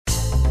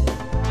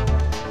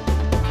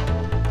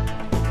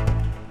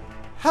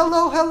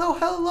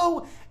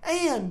Hello,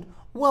 and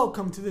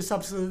welcome to this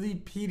episode of the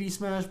PD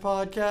Smash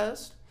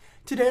Podcast.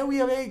 Today we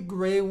have a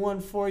great one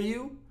for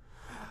you.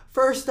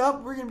 First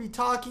up, we're going to be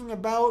talking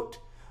about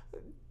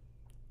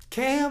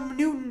Cam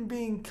Newton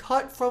being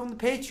cut from the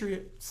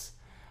Patriots.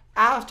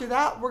 After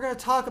that, we're going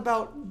to talk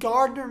about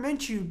Gardner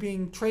Minshew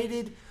being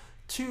traded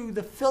to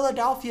the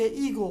Philadelphia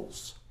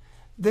Eagles.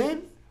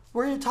 Then,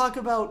 we're going to talk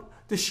about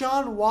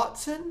Deshaun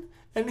Watson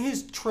and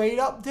his trade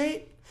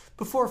update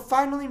before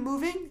finally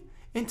moving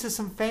into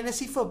some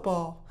fantasy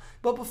football.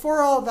 But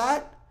before all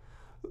that,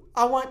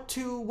 I want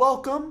to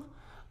welcome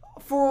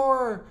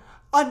for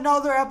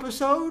another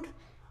episode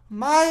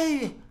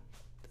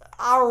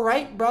our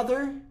right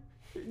brother,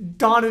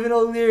 Donovan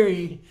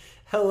O'Leary.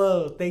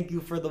 Hello, thank you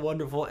for the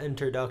wonderful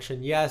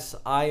introduction. Yes,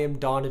 I am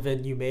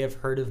Donovan. You may have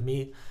heard of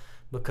me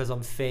because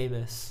I'm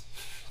famous.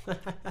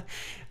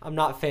 I'm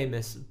not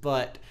famous,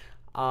 but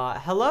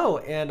hello,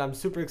 and I'm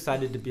super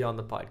excited to be on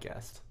the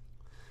podcast.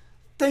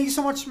 Thank you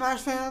so much, Smash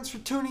fans, for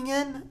tuning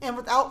in. And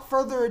without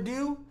further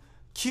ado,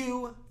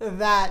 cue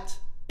that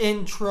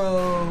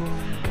intro.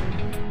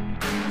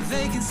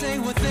 They can say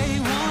what they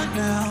want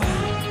now,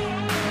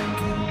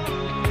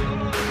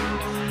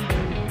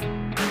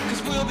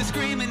 'cause we'll be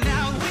screaming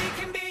now. We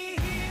can be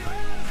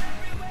heroes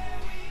everywhere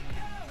we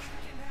go. We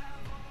can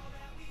have all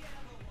that we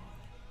ever want.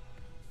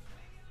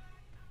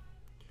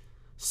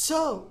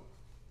 So,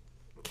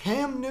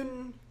 Cam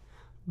Newton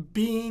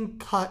being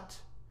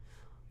cut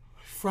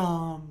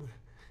from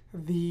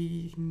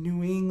the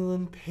New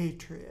England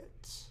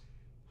Patriots.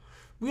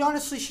 We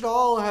honestly should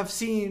all have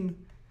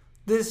seen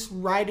this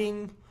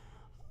writing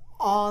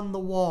on the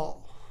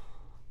wall.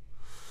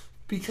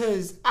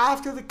 Because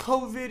after the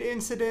COVID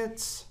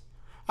incidents,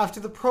 after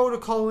the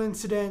protocol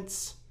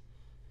incidents,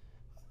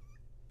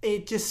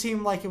 it just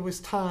seemed like it was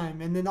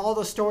time. And then all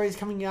the stories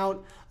coming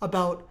out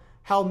about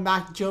how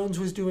Mac Jones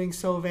was doing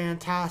so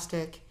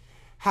fantastic.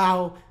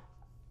 How,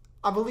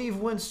 I believe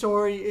one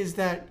story is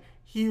that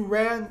he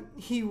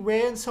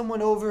ran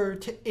someone over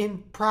in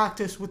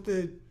practice with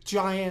the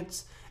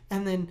Giants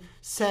and then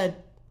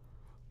said,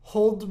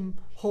 hold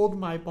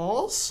my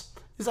balls?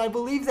 I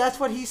believe that's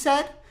what he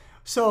said.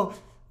 So,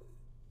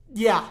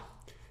 yeah,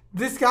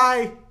 this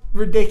guy,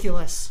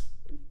 ridiculous.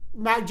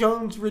 Mac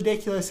Jones,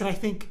 ridiculous. And I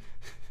think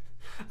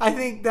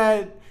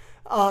that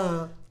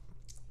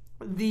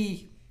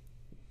the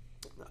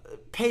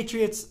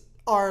Patriots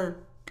are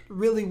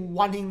really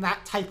wanting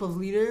that type of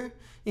leader.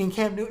 And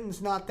Cam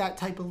Newton's not that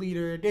type of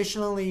leader.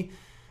 Additionally,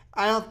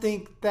 I don't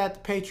think that the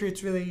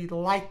Patriots really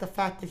like the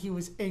fact that he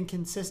was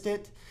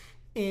inconsistent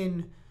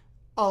in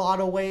a lot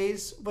of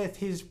ways with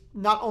his,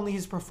 not only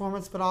his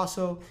performance, but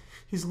also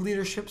his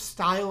leadership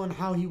style and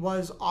how he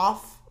was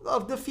off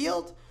of the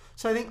field.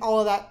 So I think all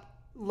of that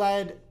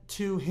led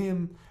to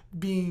him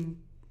being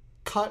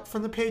cut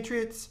from the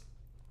Patriots.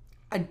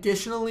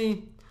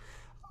 Additionally,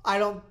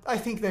 I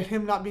think that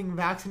him not being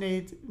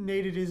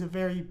vaccinated is a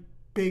very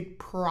big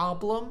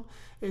problem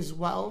as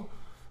well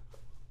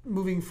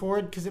moving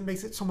forward, because it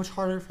makes it so much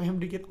harder for him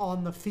to get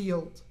on the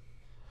field.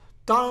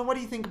 Don, what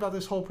do you think about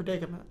this whole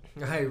predicament?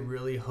 I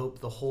really hope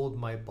the hold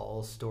my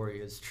balls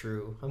story is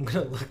true. I'm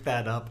going to look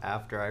that up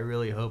after. I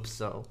really hope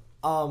so.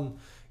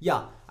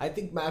 Yeah, I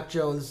think Mac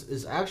Jones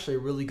is actually a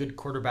really good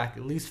quarterback,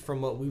 at least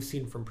from what we've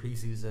seen from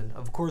preseason.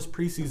 Of course,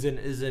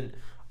 preseason isn't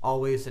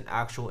always an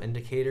actual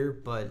indicator,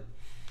 but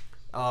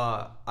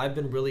I've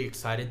been really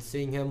excited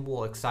seeing him.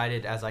 Well,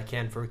 excited as I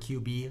can for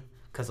QB,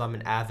 because I'm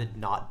an avid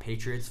not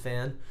Patriots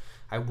fan.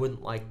 I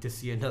wouldn't like to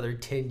see another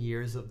 10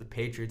 years of the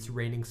Patriots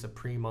reigning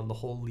supreme on the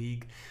whole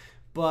league.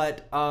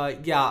 But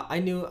yeah, I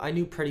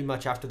knew pretty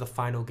much after the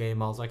final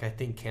game, I was like, I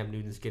think Cam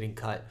Newton's getting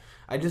cut.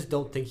 I just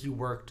don't think he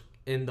worked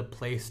in the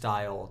play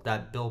style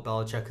that Bill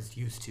Belichick is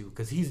used to,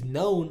 because he's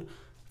known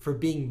for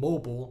being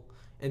mobile,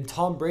 and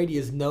Tom Brady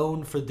is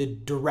known for the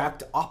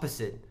direct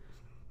opposite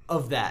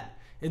of that.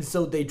 And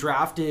so they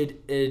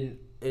drafted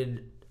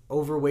an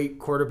overweight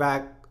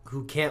quarterback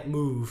who can't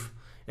move.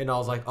 And I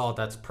was like, oh,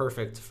 that's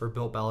perfect for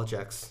Bill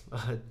Belichick's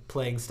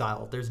playing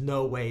style. There's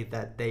no way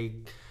that they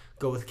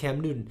go with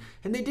Cam Newton.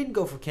 And they didn't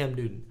go for Cam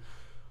Newton.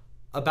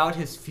 About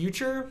his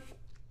future,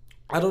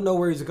 I don't know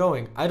where he's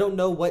going. I don't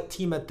know what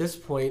team at this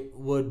point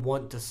would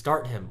want to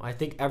start him. I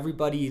think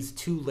everybody's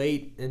too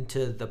late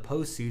into the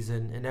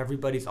postseason, and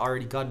everybody's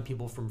already gotten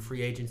people from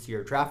free agency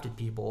or drafted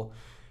people.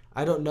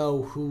 I don't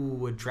know who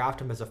would draft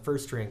him as a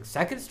first string.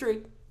 Second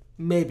string?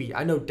 Maybe.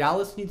 I know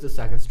Dallas needs a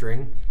second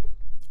string.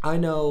 I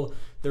know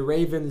the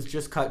Ravens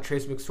just cut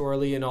Trace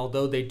McSorley, and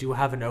although they do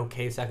have an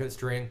okay second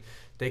string,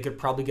 they could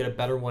probably get a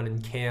better one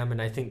in Cam,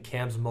 and I think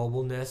Cam's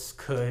mobileness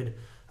could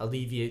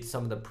alleviate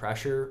some of the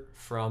pressure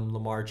from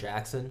Lamar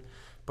Jackson,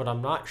 but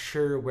I'm not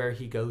sure where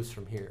he goes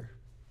from here.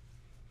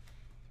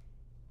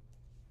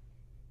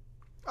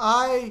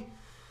 I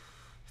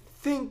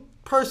think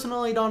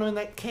personally, Donovan,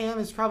 that Cam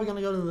is probably going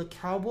to go to the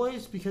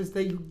Cowboys because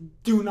they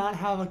do not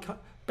have a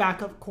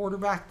backup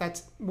quarterback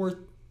that's worth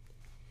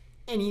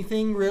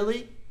anything,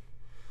 really.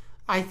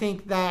 I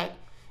think that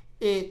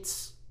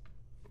it's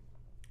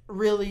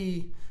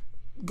really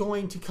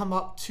going to come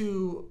up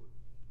to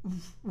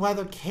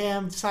whether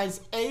Cam decides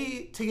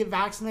to get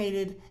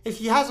vaccinated, if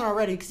he hasn't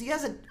already, because he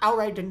hasn't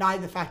outright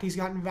denied the fact he's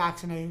gotten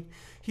vaccinated.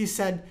 He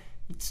said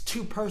it's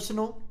too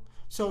personal.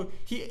 So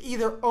he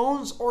either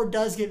owns or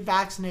does get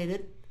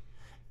vaccinated,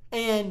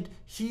 and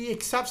he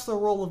accepts the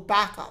role of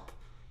backup.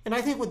 And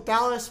I think with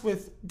Dallas,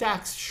 with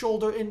Dak's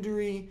shoulder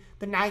injury,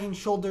 the nagging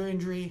shoulder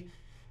injury,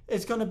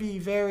 it's going to be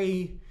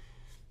very,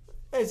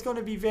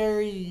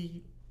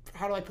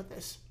 how do I put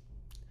this?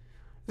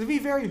 It's going to be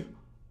very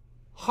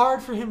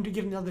hard for him to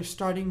get another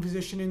starting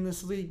position in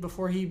this league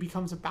before he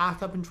becomes a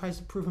backup and tries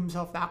to prove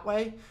himself that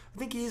way. I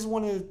think he's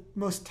one of the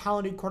most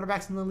talented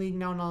quarterbacks in the league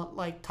now, not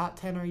like top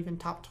 10 or even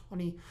top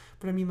 20.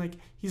 But I mean, like,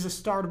 he's a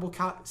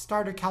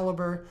starter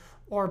caliber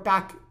or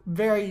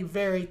very,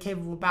 very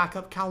capable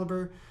backup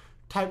caliber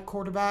type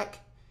quarterback.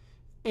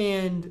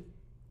 And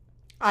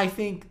I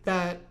think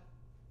that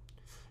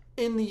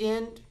in the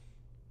end,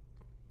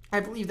 I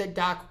believe that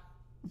Dak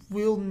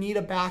will need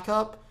a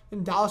backup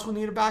and Dallas will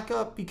need a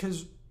backup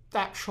because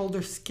that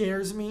shoulder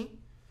scares me.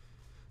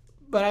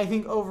 But I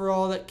think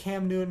overall that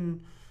Cam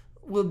Newton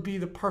will be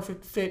the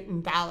perfect fit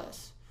in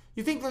Dallas.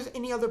 You think there's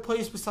any other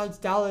place besides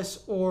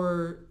Dallas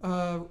or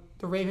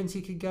the Ravens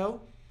he could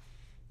go?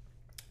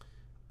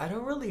 I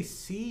don't really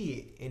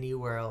see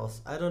anywhere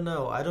else. I don't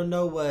know. I don't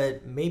know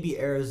what, maybe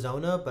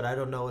Arizona, but I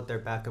don't know what their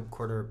backup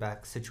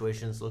quarterback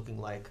situation is looking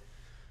like.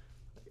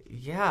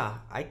 Yeah,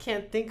 I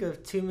can't think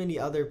of too many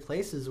other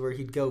places where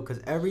he'd go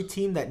because every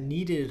team that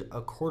needed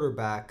a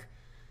quarterback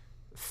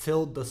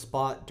filled the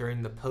spot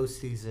during the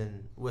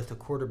postseason with a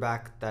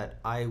quarterback that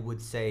I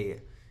would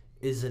say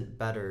isn't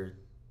better.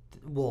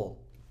 Well,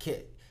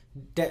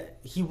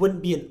 he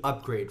wouldn't be an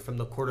upgrade from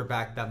the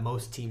quarterback that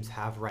most teams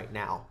have right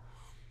now.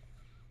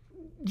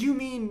 You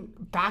mean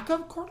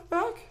backup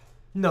quarterback?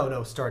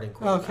 No, starting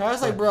quarterback. Okay, I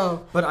was like,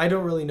 bro. But I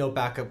don't really know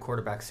backup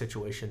quarterback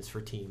situations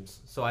for teams.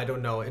 So I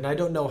don't know. And I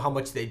don't know how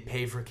much they'd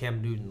pay for Cam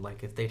Newton,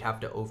 like if they'd have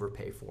to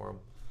overpay for him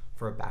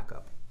for a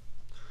backup.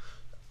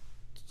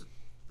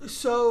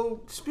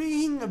 So,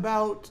 speaking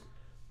about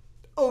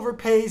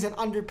overpays and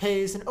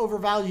underpays and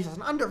overvalues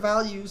and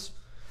undervalues,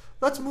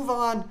 let's move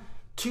on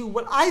to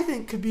what I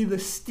think could be the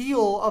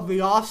steal of the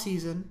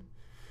offseason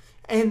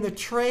and the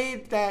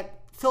trade that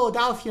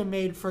Philadelphia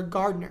made for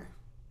Gardner.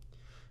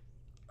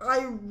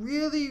 I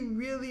really,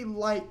 really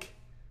like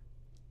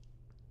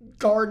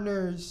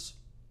Gardner's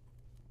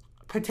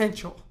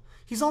potential.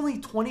 He's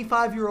only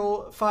 5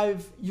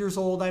 years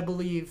old, I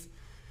believe.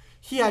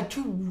 He had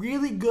 2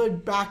 really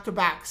good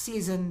back-to-back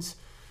seasons.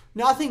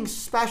 Nothing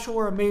special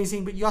or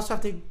amazing, but you also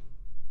have to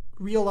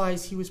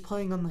realize he was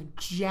playing on the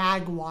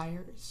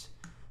Jaguars.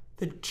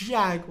 The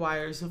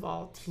Jaguars of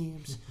all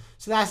teams.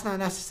 So that's not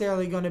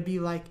necessarily going to be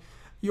like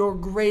your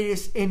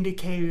greatest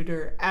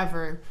indicator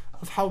ever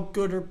of how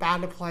good or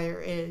bad a player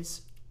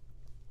is.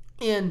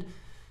 And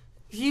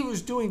he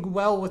was doing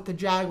well with the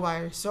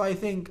Jaguars. So I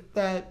think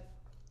that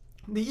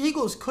the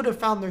Eagles could have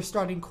found their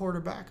starting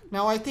quarterback.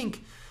 Now I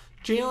think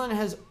Jalen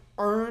has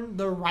earned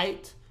the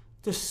right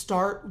to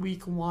start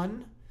week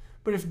 1.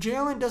 But if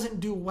Jalen doesn't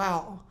do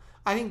well,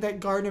 I think that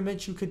Gardner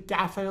Minshew could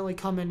definitely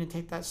come in and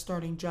take that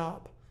starting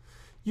job.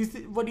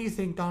 What do you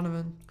think,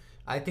 Donovan?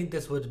 I think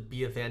this would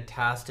be a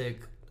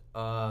fantastic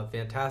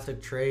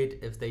trade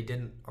if they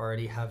didn't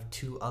already have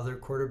 2 other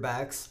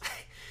quarterbacks.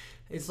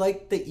 It's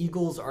like the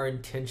Eagles are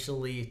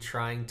intentionally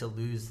trying to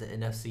lose the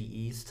NFC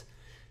East.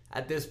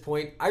 At this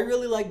point, I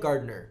really like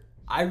Gardner.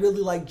 I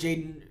really like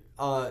Jalen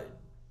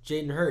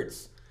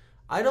Hurts.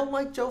 I don't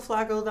like Joe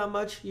Flacco that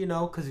much,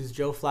 because he's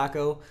Joe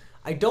Flacco.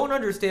 I don't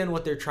understand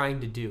what they're trying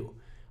to do.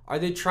 Are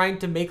they trying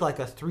to make like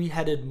a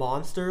 3-headed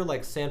monster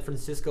like San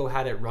Francisco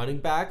had at running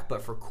back,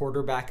 but for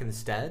quarterback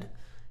instead?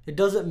 It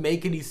doesn't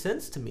make any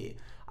sense to me.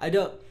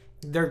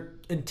 They're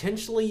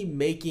intentionally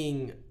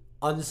making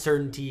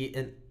uncertainty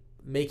and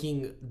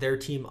making their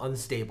team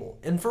unstable.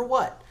 And for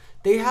what?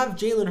 They have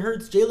Jalen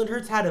Hurts. Jalen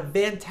Hurts had a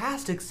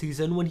fantastic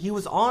season when he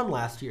was on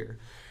last year.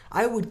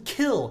 I would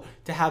kill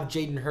to have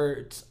Jalen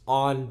Hurts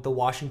on the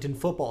Washington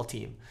football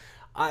team.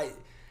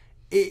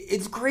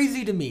 It's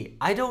crazy to me.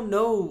 I don't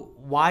know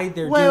why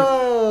they're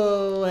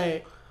doing...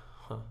 Wait.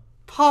 Huh.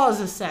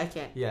 Pause a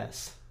second.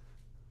 Yes.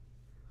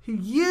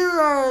 You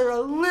are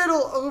a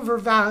little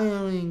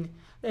overvaluing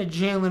the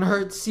Jalen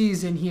Hurts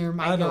season here,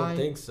 my guy. I don't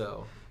think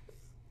so.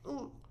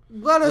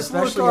 Let us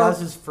Especially look up... as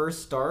his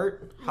first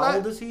start. How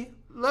old is he?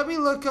 Let me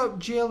look up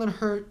Jalen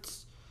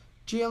Hurts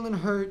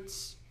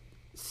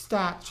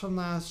stats from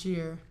last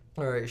year.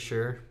 All right,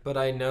 sure. But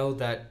I know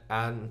that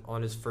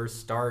on his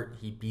first start,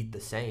 he beat the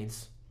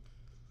Saints.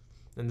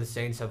 And the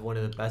Saints have one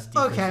of the best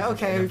defenses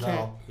in the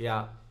NFL.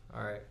 Yeah,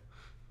 all right.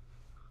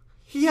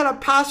 He had a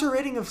passer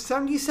rating of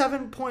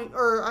 77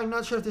 or I'm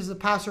not sure if this is a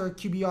passer or a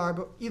QBR,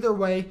 but either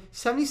way,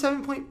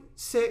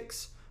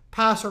 77.6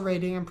 passer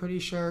rating, I'm pretty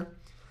sure.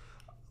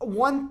 A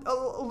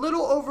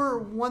little over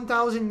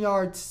 1,000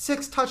 yards,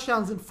 6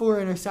 touchdowns, and 4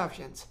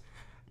 interceptions.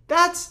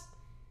 That's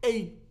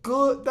a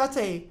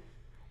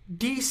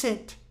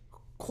decent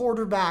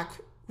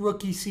quarterback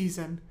rookie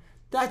season.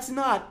 That's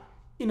not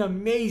an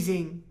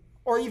amazing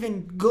or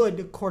even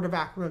good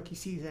quarterback rookie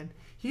season.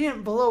 He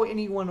didn't blow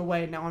anyone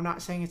away. Now, I'm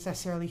not saying it's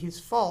necessarily his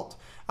fault.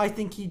 I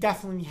think he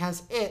definitely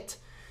has it.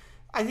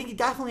 I think he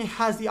definitely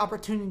has the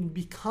opportunity to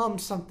become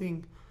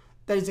something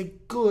that is a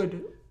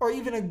good or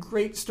even a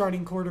great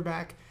starting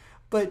quarterback.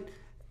 But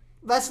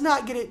let's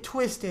not get it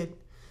twisted.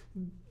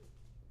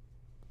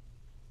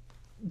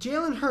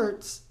 Jalen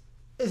Hurts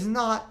is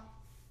not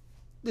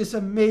this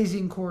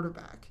amazing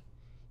quarterback.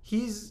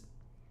 He's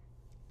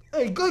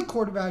a good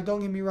quarterback,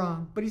 don't get me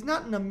wrong, but he's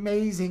not an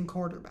amazing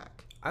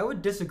quarterback. I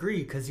would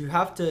disagree because you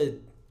have to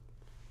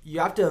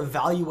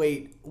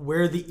evaluate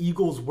where the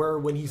Eagles were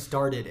when he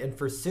started. And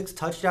for 6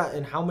 touchdowns,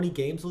 and how many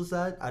games was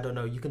that? I don't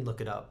know. You can look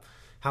it up,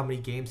 how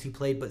many games he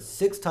played. But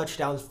 6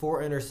 touchdowns,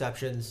 4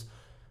 interceptions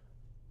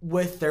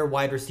with their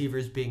wide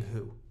receivers being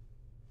who?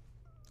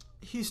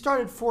 He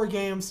started 4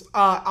 games.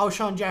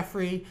 Alshon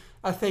Jeffrey,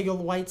 Nathaniel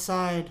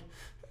Whiteside,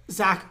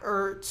 Zach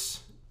Ertz.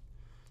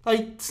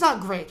 Like, it's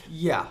not great.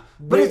 Yeah.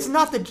 But it's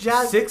not the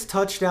Jazz. 6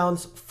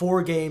 touchdowns,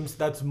 4 games.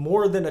 That's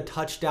more than a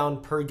touchdown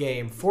per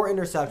game. 4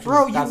 interceptions.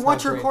 Bro, you that's want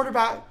not your great.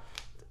 quarterback.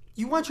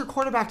 You want your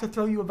quarterback to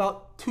throw you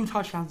about 2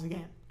 touchdowns a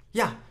game.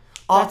 Yeah.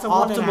 That's a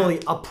 1.5.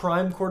 Optimally, a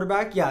prime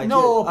quarterback, yeah.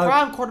 No, yeah, a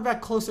prime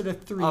quarterback closer to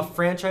 3. A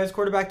franchise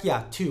quarterback,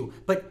 yeah, 2.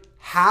 But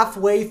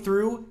halfway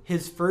through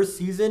his first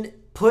season,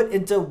 put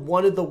into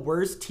one of the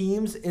worst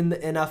teams in the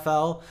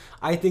NFL,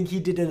 I think he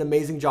did an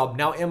amazing job.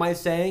 Now, am I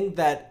saying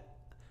that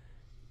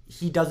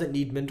he doesn't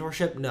need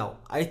mentorship? No.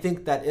 I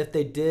think that if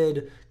they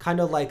did kind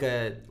of like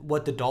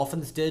what the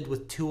Dolphins did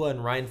with Tua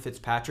and Ryan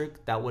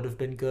Fitzpatrick, that would have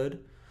been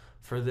good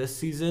for this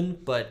season.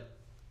 But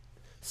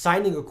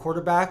signing a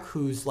quarterback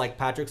who's, like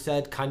Patrick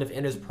said, kind of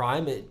in his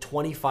prime at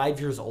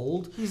 25 years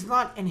old. He's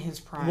not in his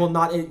prime. Well,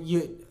 not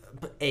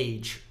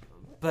age.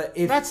 But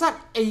if That's not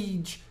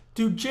age.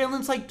 Dude,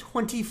 Jalen's like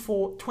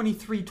 24,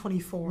 23,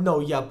 24. No,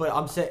 yeah, but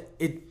I'm saying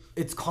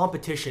it's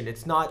competition.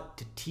 It's not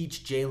to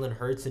teach Jalen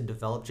Hurts and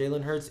develop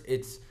Jalen Hurts.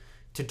 It's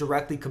to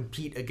directly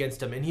compete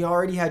against him. And he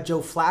already had Joe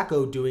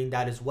Flacco doing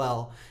that as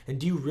well. And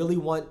do you really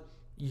want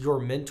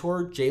your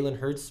mentor, Jalen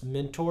Hurts'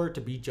 mentor,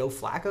 to be Joe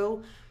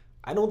Flacco?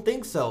 I don't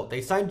think so.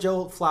 They signed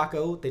Joe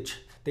Flacco.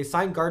 They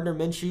signed Gardner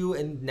Minshew,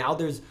 and now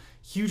there's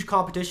huge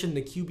competition in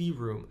the QB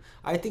room.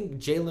 I think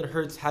Jalen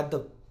Hurts had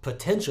the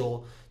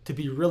potential to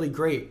be really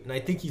great, and I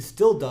think he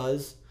still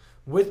does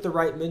with the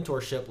right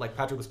mentorship like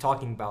Patrick was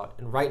talking about.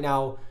 And right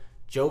now,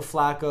 Joe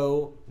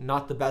Flacco,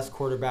 not the best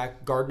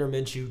quarterback. Gardner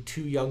Minshew,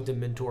 too young to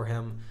mentor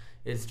him.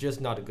 It's just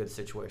not a good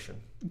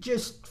situation.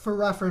 Just for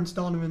reference,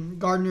 Donovan,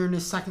 Gardner in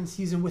his second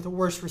season with a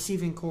worse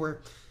receiving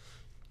core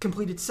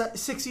completed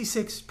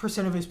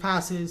 66% of his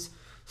passes,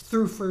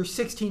 threw for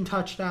 16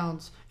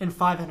 touchdowns and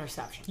 5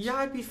 interceptions. Yeah,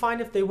 I'd be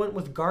fine if they went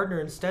with Gardner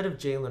instead of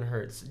Jalen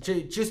Hurts.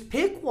 Just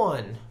pick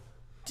one.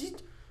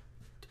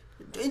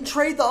 And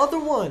trade the other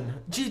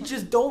one.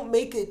 Just don't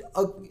make it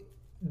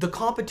the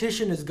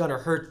competition is going to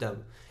hurt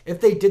them.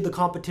 If they did the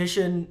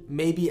competition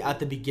maybe at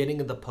the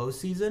beginning of the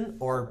postseason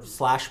or /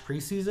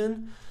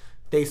 preseason,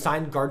 they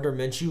signed Gardner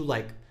Minshew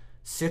like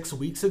 6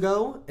 weeks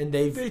ago, and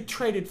they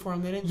traded for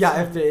him. They didn't.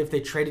 Yeah, if they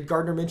traded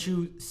Gardner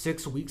Minshew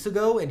 6 weeks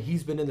ago, and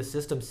he's been in the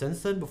system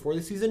since then before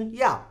the season,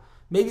 yeah,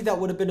 maybe that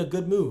would have been a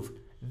good move.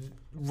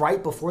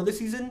 Right before the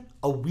season,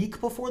 a week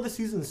before the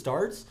season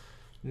starts,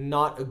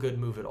 not a good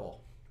move at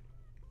all.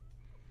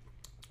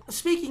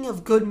 Speaking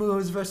of good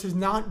moves versus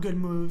not good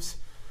moves,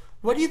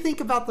 what do you think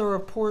about the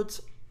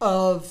reports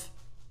of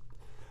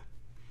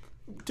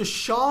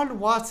Deshaun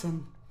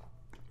Watson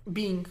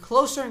being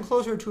closer and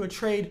closer to a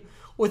trade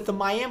with the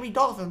Miami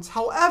Dolphins?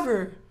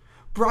 However,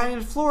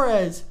 Brian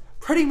Flores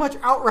pretty much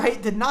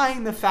outright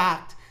denying the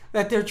fact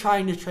that they're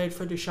trying to trade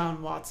for Deshaun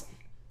Watson.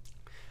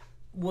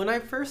 When I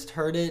first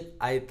heard it,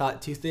 I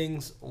thought 2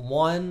 things.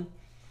 One,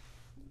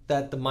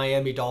 that the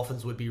Miami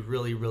Dolphins would be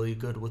really, really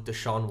good with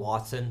Deshaun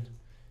Watson.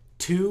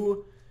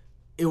 2,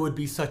 it would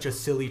be such a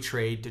silly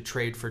trade to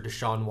trade for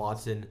Deshaun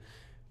Watson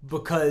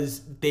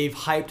because they've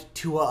hyped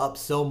Tua up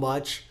so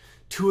much.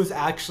 Tua's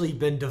actually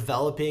been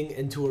developing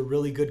into a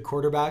really good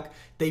quarterback.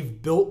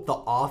 They've built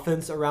the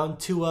offense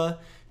around Tua.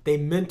 They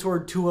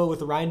mentored Tua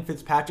with Ryan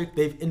Fitzpatrick.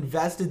 They've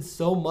invested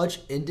so much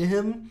into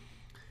him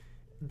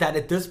that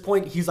at this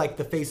point, he's like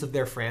the face of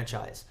their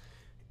franchise.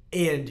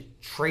 And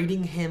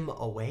trading him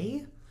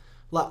away?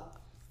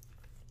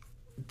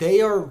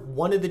 They are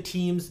one of the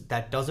teams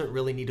that doesn't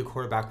really need a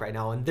quarterback right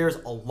now. And there's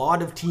a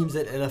lot of teams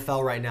in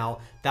NFL right now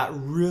that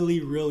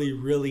really, really,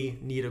 really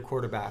need a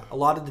quarterback. A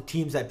lot of the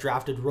teams that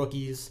drafted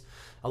rookies,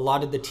 a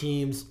lot of the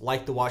teams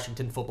like the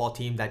Washington football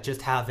team that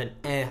just have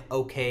an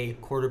okay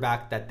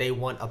quarterback that they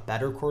want a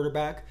better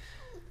quarterback.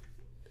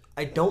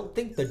 I don't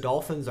think the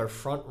Dolphins are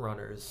front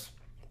runners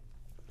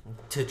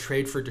to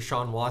trade for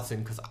Deshaun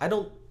Watson because I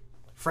don't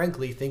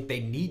frankly think they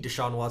need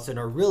Deshaun Watson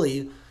or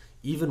really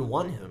even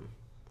want him.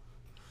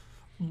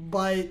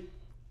 But,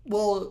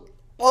 well,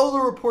 all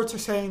the reports are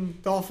saying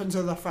Dolphins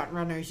are the front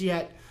runners,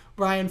 yet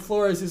Brian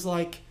Flores is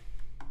like,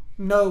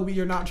 no, we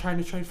are not trying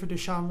to trade for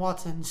Deshaun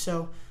Watson.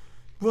 So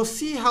we'll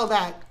see how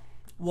that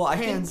I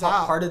think pans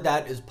out. part of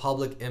that is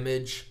public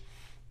image.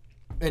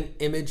 an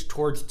image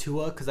towards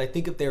Tua, because I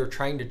think if they were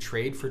trying to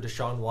trade for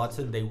Deshaun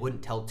Watson, they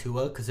wouldn't tell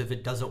Tua, because if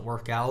it doesn't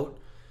work out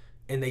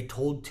and they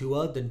told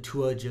Tua, then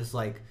Tua just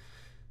like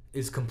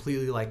is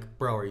completely like,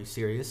 bro, are you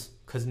serious?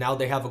 Because now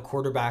they have a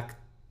quarterback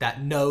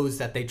that knows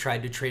that they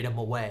tried to trade him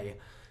away.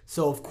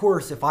 So of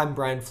course, if I'm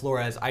Brian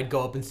Flores, I'd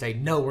go up and say,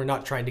 no, we're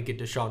not trying to get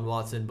Deshaun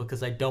Watson,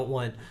 because I don't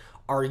want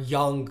our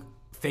young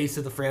face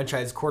of the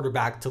franchise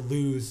quarterback to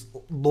lose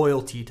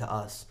loyalty to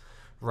us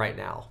right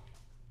now.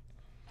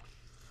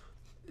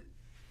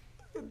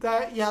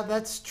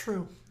 That's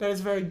true. That is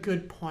a very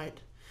good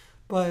point.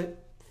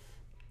 But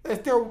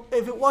if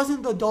it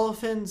wasn't the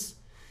Dolphins,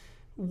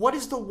 what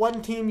is the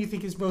one team you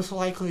think is most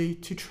likely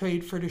to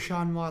trade for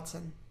Deshaun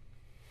Watson?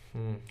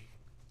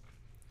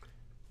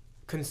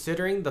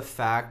 Considering the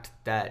fact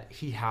that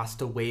he has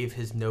to waive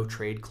his no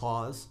trade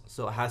clause,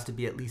 so it has to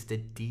be at least a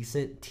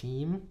decent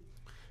team,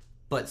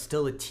 but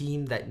still a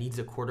team that needs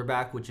a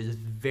quarterback, which is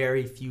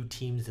very few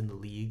teams in the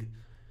league,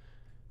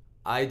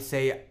 I'd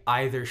say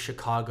either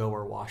Chicago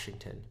or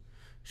Washington.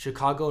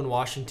 Chicago and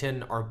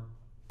Washington are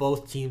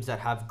both teams that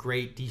have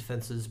great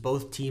defenses,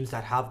 both teams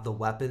that have the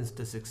weapons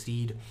to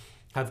succeed,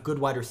 have good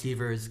wide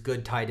receivers,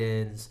 good tight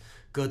ends,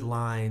 good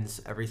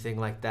lines, everything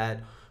like that.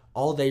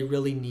 All they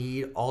really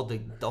need,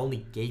 the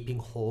only gaping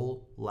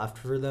hole left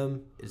for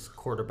them is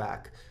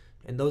quarterback.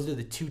 And those are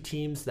the two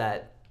teams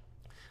that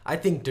I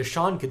think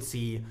Deshaun could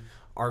see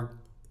are,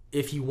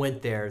 if he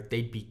went there,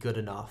 they'd be good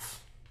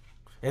enough.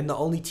 And the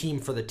only team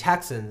for the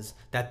Texans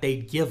that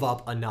they'd give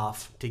up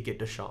enough to get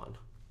Deshaun.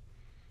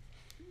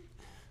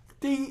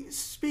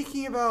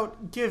 Speaking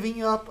about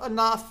giving up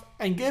enough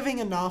and giving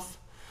enough,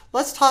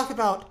 let's talk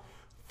about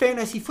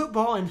fantasy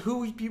football and who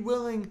we'd be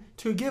willing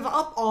to give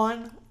up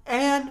on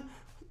and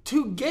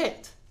to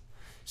get.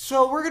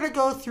 So we're going to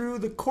go through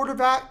the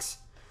quarterbacks,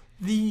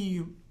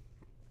 the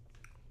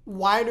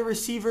wide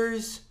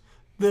receivers,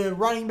 the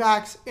running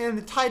backs, and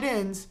the tight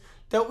ends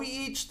that we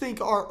each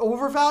think are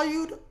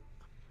overvalued,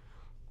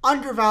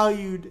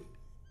 undervalued,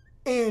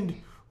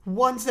 and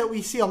ones that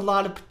we see a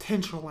lot of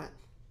potential in.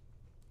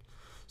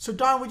 So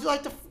Don, would you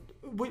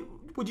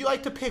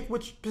like to pick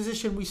which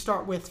position we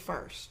start with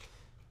first?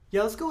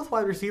 Yeah, let's go with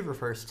wide receiver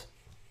first.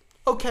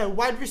 Okay,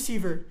 wide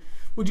receiver.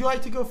 Would you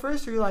like to go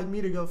first, or would you like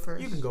me to go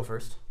first? You can go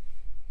first.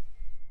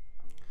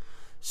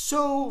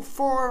 So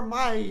for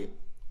my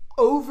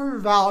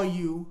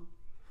overvalue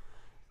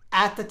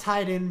at the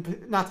tight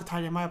end, not the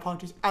tight end, my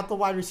apologies, at the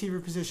wide receiver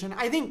position,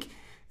 I think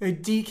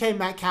DK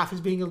Metcalf is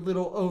being a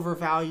little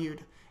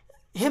overvalued.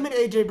 Him and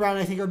AJ Brown,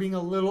 I think, are being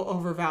a little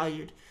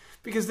overvalued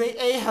because they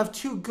A, have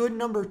two good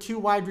number 2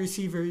 wide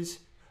receivers,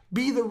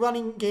 B, the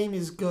running game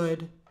is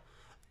good,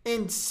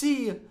 and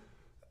C,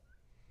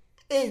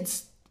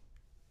 it's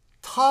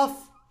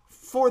tough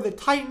for the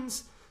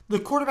Titans. The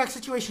quarterback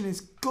situation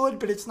is good,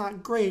 but it's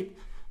not great.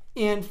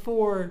 And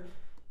for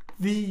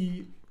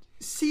the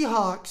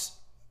Seahawks,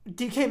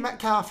 DK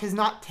Metcalf has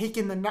not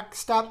taken the next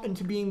step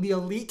into being the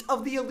elite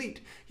of the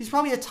elite. He's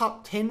probably a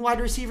top 10 wide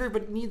receiver,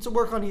 but needs to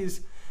work on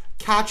his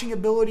catching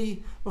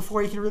ability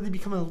before he can really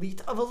become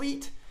elite of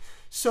elite.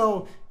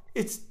 So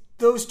it's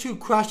those two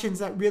questions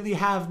that really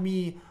have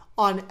me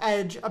on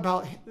edge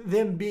about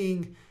them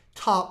being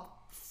top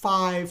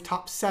 5,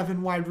 top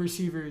 7 wide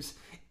receivers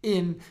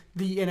in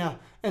the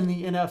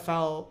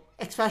NFL,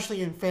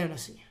 especially in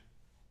fantasy.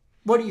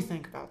 What do you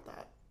think about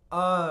that?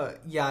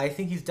 Yeah, I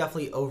think he's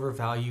definitely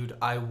overvalued.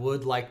 I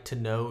would like to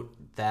note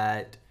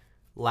that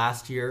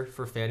last year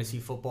for fantasy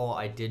football,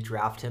 I did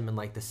draft him in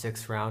like the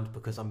 6th round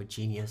because I'm a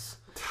genius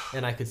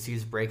and I could see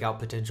his breakout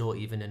potential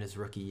even in his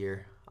rookie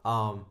year.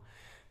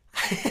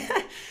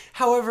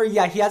 However,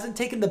 yeah, he hasn't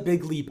taken the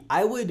big leap.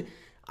 I would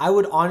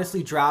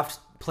honestly draft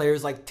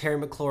players like Terry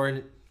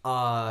McLaurin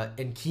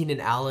and Keenan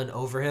Allen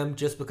over him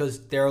just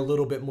because they're a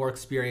little bit more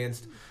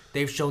experienced.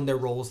 They've shown their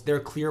roles.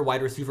 They're clear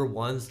wide receiver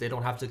ones. They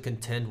don't have to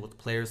contend with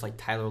players like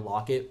Tyler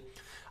Lockett.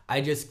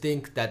 I just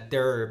think that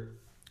there are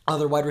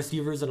other wide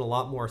receivers in a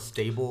lot more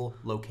stable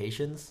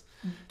locations.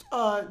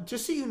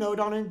 Just so you know,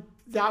 Donovan,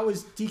 that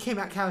was DK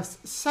Metcalf's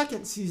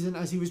 2nd season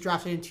as he was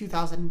drafted in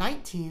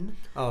 2019.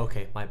 Oh,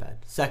 okay. My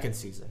bad. 2nd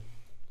season.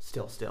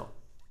 Still.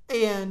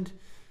 And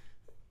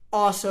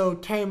also,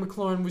 Terry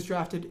McLaurin was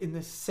drafted in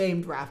the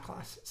same draft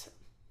class as him.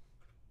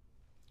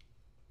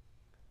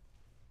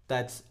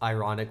 That's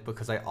ironic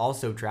because I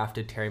also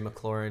drafted Terry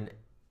McLaurin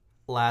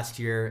last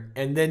year,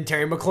 and then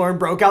Terry McLaurin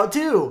broke out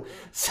too.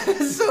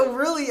 So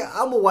really,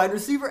 I'm a wide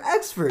receiver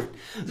expert.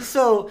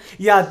 So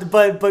yeah,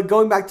 but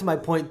going back to my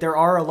point, there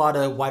are a lot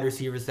of wide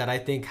receivers that I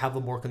think have a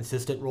more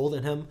consistent role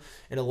than him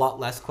and a lot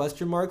less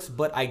question marks,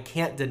 but I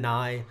can't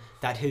deny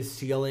that his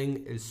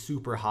ceiling is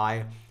super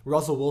high.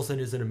 Russell Wilson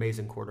is an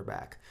amazing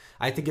quarterback.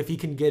 I think if he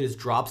can get his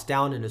drops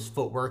down and his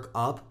footwork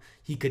up,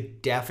 he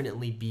could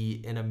definitely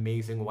be an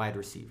amazing wide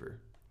receiver.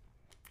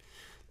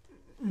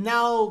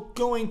 Now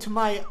going to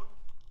my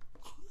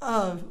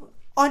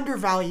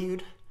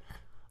undervalued,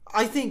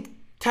 I think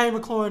Terry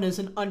McLaurin is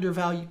an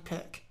undervalued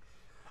pick.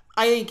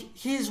 I think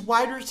he's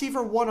wide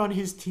receiver 1 on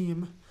his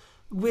team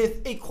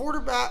with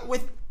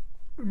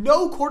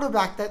no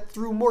quarterback that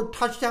threw more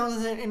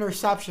touchdowns than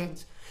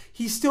interceptions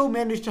he still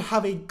managed to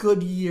have a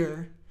good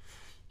year.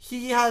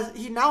 He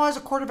now has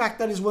a quarterback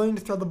that is willing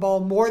to throw the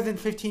ball more than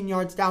 15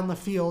 yards down the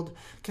field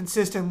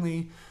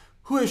consistently,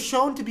 who has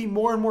shown to be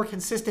more and more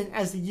consistent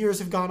as the years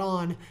have gone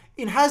on,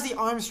 and has the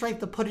arm strength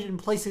to put it in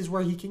places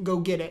where he can go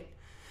get it.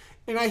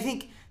 And I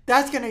think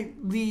that's going to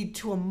lead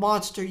to a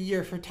monster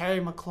year for Terry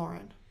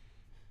McLaurin.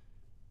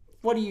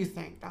 What do you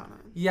think,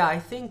 Donovan? Yeah, I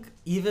think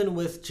even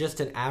with just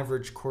an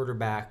average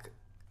quarterback,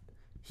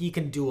 he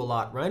can do a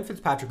lot. Ryan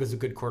Fitzpatrick is a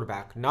good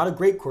quarterback. Not a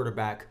great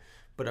quarterback,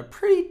 but a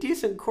pretty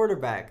decent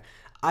quarterback.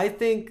 I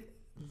think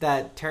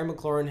that Terry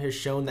McLaurin has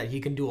shown that he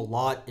can do a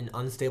lot in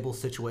unstable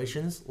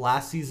situations.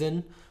 Last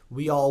season,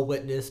 we all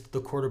witnessed the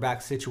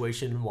quarterback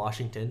situation in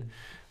Washington,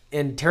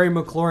 and Terry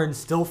McLaurin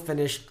still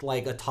finished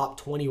like a top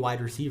 20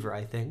 wide receiver,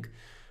 I think,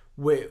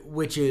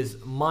 which is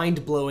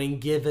mind-blowing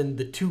given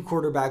the two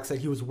quarterbacks that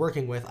he was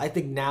working with. I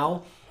think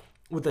now,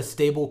 with a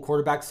stable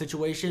quarterback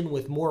situation,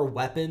 with more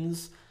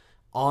weapons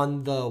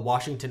on the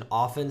Washington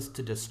offense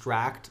to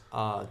distract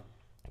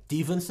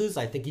defenses,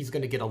 I think he's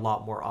going to get a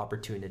lot more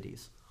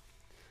opportunities.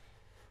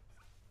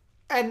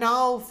 And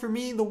now, for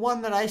me, the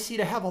one that I see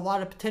to have a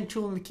lot of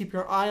potential and to keep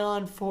your eye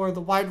on for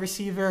the wide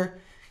receiver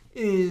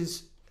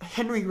is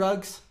Henry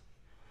Ruggs.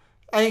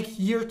 I think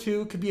year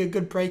 2 could be a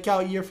good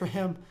breakout year for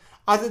him.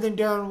 Other than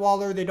Darren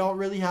Waller, they don't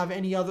really have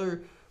any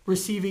other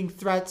receiving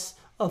threats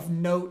of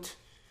note.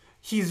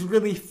 He's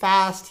really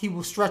fast. He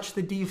will stretch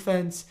the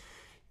defense.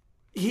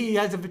 He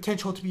has the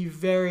potential to be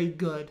very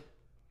good,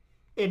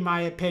 in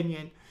my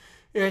opinion.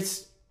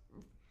 It's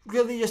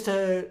really just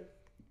a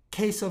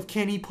case of,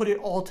 can he put it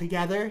all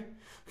together?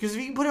 Because if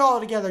he can put it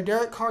all together,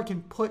 Derek Carr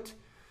can put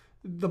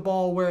the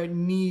ball where it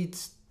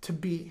needs to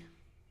be.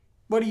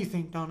 What do you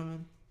think,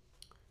 Donovan?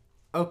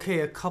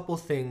 Okay, a couple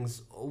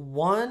things.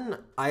 One,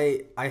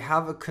 I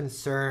have a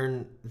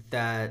concern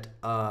that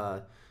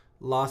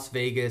Las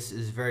Vegas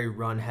is very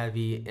run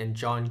heavy and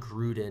John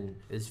Gruden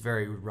is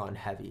very run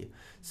heavy.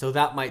 So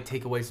that might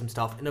take away some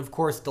stuff. And of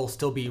course, there'll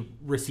still be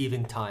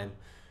receiving time.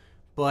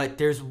 But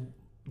there's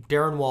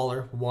Darren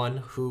Waller, one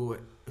who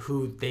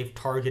they've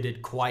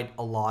targeted quite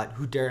a lot.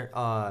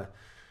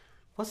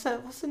 What's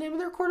the name of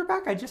their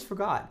quarterback? I just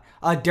forgot.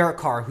 Derek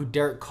Carr, who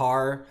Derek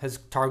Carr has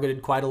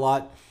targeted quite a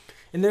lot.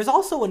 And there's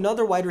also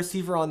another wide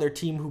receiver on their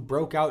team who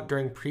broke out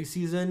during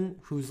preseason,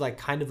 who's like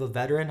kind of a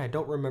veteran. I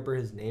don't remember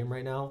his name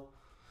right now.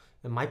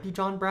 It might be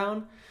John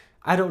Brown.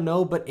 I don't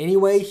know. But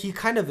anyway, he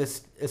kind of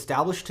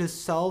established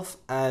himself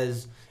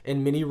as,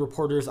 in many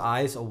reporters'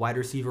 eyes, a wide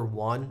receiver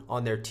 1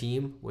 on their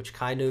team, which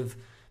kind of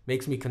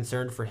makes me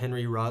concerned for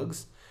Henry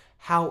Ruggs.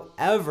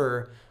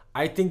 However,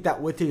 I think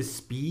that with his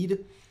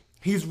speed,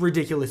 he's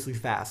ridiculously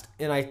fast.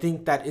 And I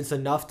think that it's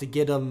enough to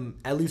get him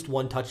at least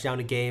one touchdown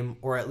a game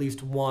or at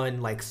least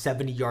one like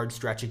 70-yard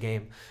stretch a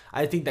game.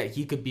 I think that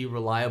he could be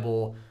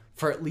reliable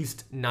for at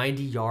least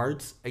 90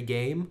 yards a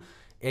game.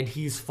 And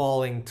he's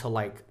falling to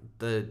like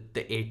the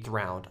 8th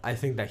round. I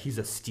think that he's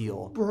a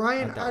steal.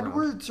 Brian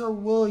Edwards or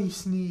Willie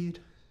Snead?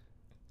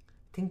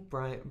 I think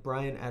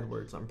Brian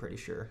Edwards, I'm pretty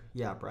sure.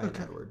 Yeah, Brian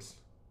Edwards.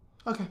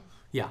 Okay.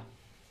 Yeah.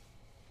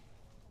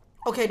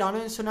 Okay,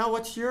 Donovan, so now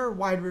what's your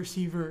wide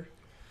receiver?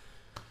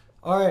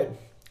 All right,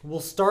 we'll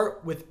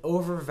start with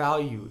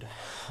overvalued.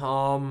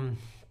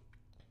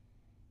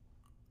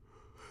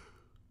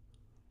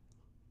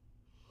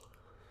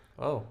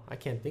 I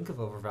can't think of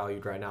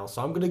overvalued right now,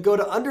 so I'm going to go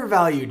to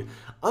undervalued.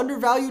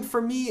 Undervalued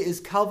for me is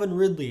Calvin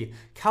Ridley.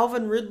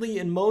 Calvin Ridley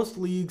in most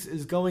leagues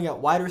is going at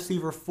wide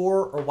receiver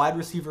 4 or wide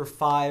receiver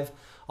 5,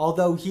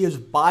 although he is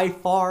by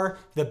far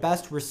the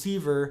best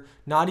receiver,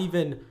 not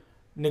even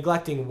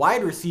neglecting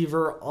wide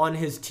receiver on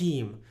his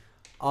team.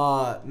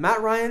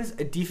 Matt Ryan's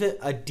a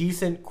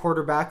decent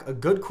quarterback, a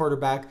good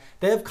quarterback.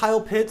 They have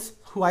Kyle Pitts,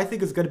 who I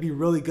think is going to be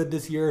really good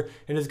this year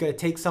and is going to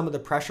take some of the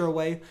pressure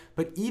away.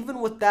 But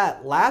even with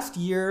that, last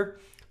year,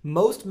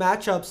 most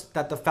matchups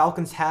that the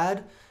Falcons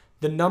had,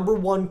 the number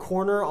 1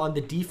 corner on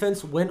the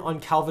defense went on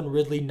Calvin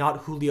Ridley,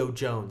 not Julio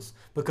Jones,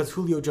 because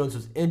Julio Jones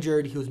was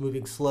injured. He was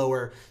moving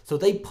slower. So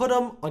they put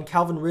him on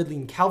Calvin Ridley,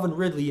 and Calvin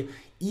Ridley,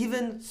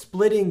 even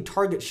splitting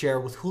target share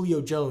with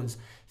Julio Jones,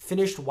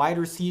 finished wide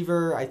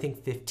receiver, I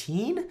think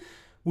 15,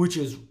 which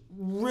is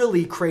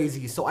really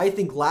crazy. So I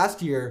think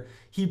last year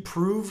he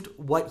proved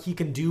what he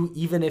can do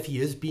even if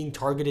he is being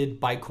targeted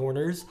by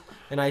corners.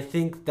 And I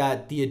think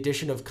that the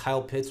addition of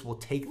Kyle Pitts will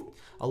take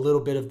a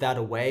little bit of that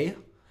away.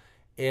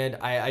 And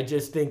I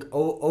just think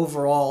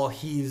overall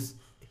he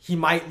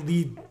might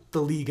lead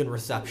the league in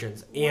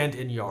receptions and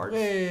in yards.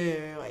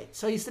 Wait.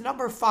 So he's the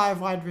number 5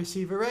 wide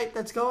receiver, right?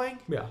 That's going?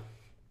 Yeah.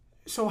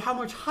 So how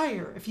much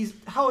higher?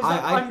 How is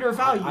that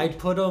undervalued? I'd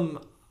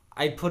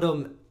put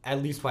him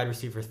at least wide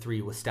receiver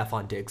 3 with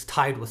Stephon Diggs,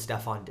 tied with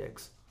Stephon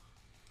Diggs.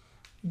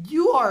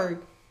 You are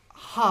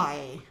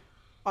high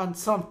on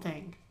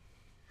something.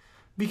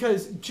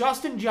 Because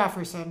Justin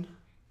Jefferson.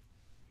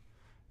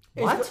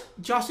 What?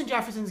 Justin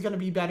Jefferson's going to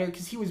be better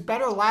because he was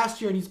better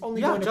last year and he's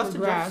only going to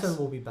Justin progress. Jefferson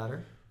will be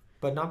better,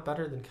 but not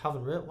better than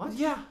Calvin Ridley. What?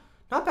 Yeah.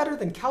 Not better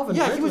than Calvin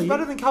Yeah, Ridley. he was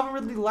better than Calvin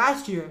Ridley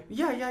last year.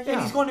 Yeah.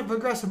 And he's going to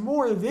progress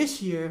more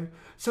this year.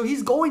 So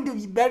he's going to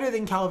be better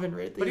than Calvin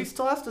Ridley. But he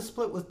still has to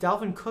split with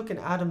Dalvin Cook and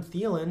Adam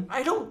Thielen.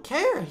 I don't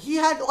care. He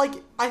had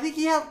I think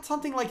he had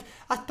something like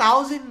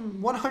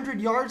 1,100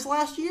 yards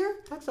last year.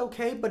 That's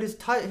okay, but his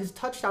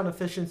touchdown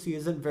efficiency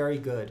isn't very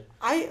good.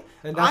 And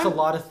that's I'm- a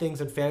lot of things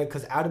in fantasy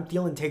because Adam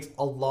Thielen takes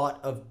a lot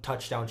of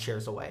touchdown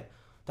shares away.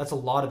 That's a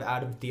lot of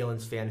Adam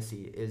Thielen's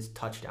fantasy is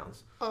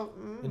touchdowns.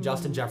 And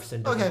Justin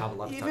Jefferson doesn't have a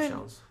lot of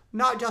touchdowns.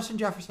 Not Justin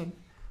Jefferson.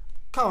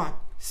 Come on.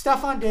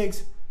 Stephon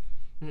Diggs.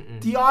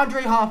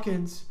 DeAndre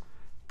Hopkins.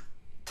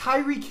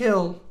 Tyreek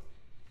Hill.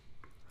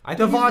 I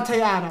think Devontae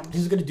Adams.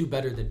 he's going to do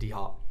better than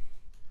D-Hop.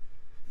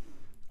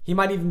 He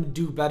might even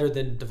do better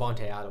than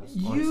Devontae Adams,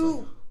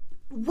 honestly.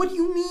 What do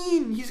you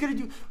mean he's gonna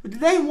do?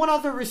 Name one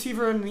other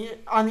receiver on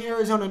the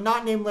Arizona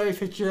not named Larry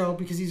Fitzgerald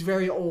because he's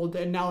very old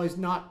and now is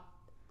not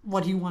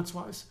what he once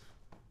was.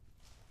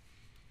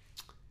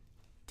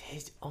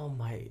 Oh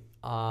my.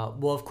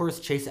 Well, of course,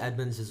 Chase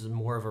Edmonds is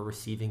more of a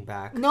receiving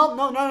back. Nope.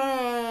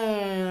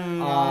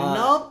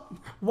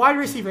 Wide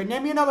receiver.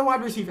 Name me another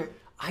wide receiver.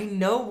 I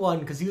know one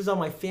because he was on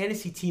my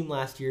fantasy team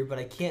last year, but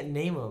I can't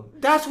name him.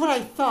 That's what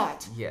I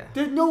thought. Yeah.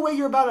 There's no way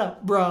you're about to,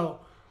 bro.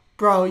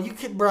 You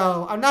could,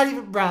 bro. I'm not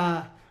even,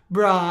 bruh.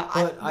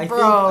 But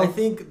I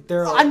think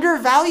they're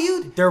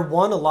undervalued. They're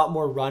a lot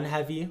more run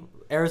heavy.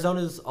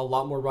 Arizona's a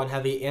lot more run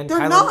heavy, and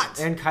They're not.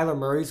 And Kyler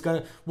Murray's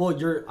gonna. Well,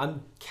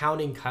 I'm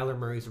counting Kyler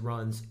Murray's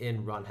runs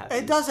in run heavy.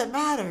 It doesn't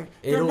matter.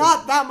 They're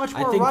not that much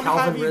more run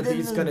Calvin heavy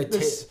Ridley's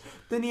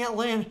than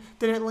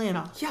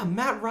Atlanta. Yeah,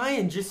 Matt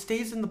Ryan just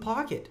stays in the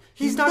pocket.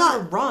 He's He's not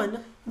gonna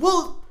run.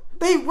 Well,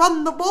 they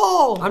run the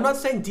ball. I'm not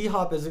saying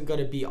D-Hop isn't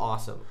gonna be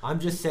awesome. I'm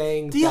just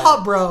saying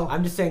D-Hop, bro.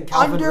 I'm just saying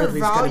Calvin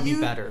Ridley's gonna be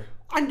better.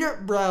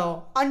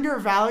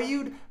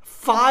 Undervalued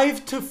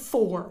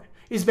 5-4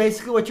 is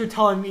basically what you're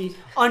telling me.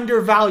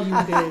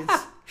 Undervalued is,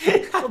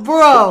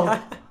 bro.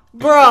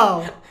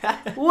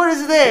 What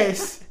is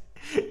this?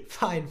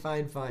 Fine.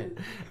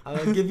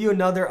 I'll give you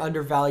another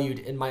undervalued,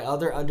 and my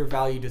other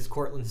undervalued is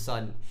Cortland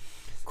Sutton.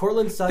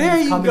 Cortland Sutton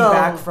is coming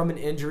back from an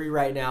injury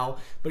right now,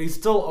 but he's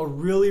still a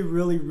really,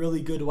 really,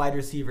 really good wide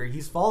receiver.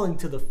 He's falling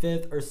to the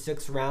 5th or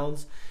 6th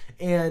rounds,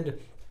 and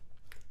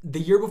the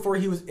year before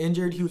he was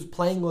injured, he was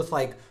playing with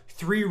like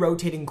 3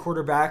 rotating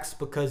quarterbacks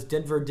because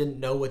Denver didn't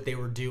know what they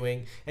were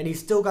doing, and he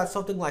still got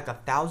something like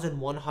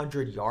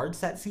 1,100 yards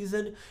that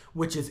season,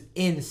 which is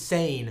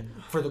insane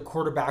for the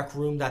quarterback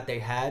room that they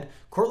had.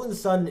 Cortland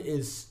Sutton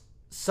is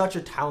such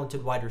a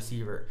talented wide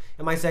receiver.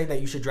 Am I saying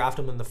that you should draft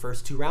him in the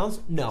first 2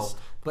 rounds? No.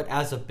 But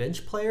as a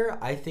bench player,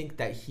 I think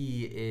that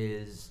he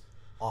is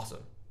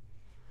awesome.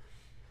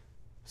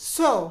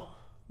 So,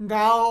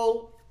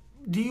 now,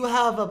 do you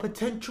have a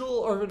potential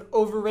or an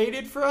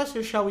overrated for us,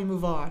 or shall we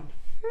move on?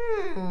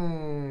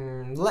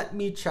 Let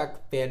me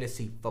check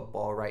fantasy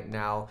football right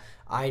now.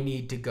 I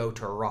need to go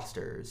to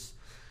rosters.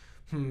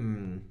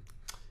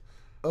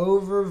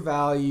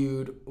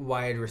 Overvalued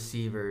wide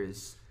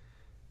receivers.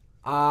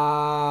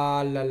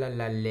 1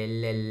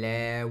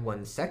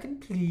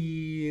 second,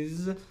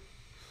 please.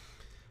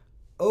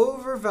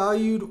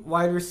 Overvalued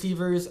wide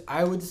receivers,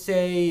 I would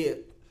say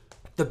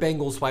the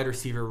Bengals wide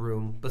receiver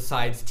room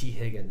besides T.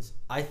 Higgins.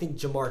 I think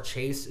Jamar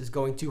Chase is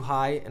going too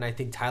high, and I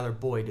think Tyler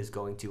Boyd is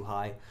going too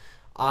high.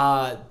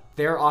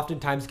 They're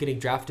oftentimes getting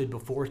drafted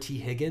before T.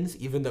 Higgins,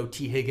 even though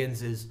T.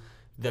 Higgins is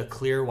the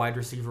clear wide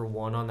receiver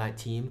 1 on that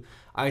team.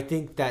 I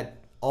think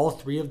that all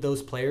 3 of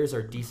those players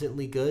are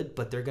decently good,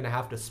 but they're going to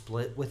have to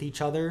split with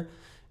each other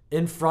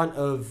in front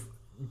of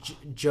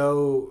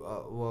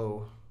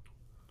Joe.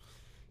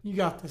 You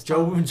got this.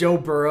 Joe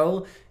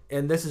Burrow,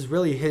 and this is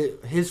really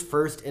his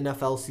first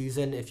NFL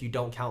season if you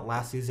don't count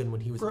last season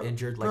when he was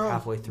injured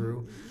halfway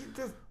through.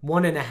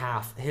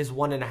 1.5, his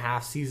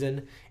 1.5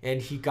 season,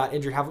 and he got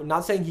injured.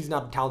 Not saying he's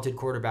not a talented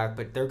quarterback,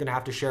 but they're going to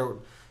have to share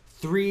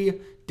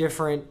 3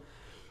 different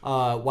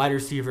wide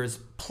receivers.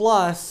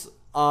 Plus,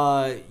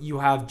 you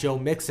have Joe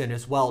Mixon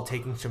as well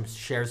taking some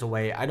shares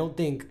away. I don't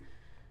think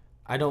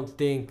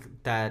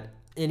that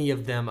any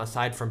of them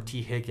aside from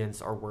T.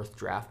 Higgins are worth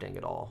drafting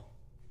at all.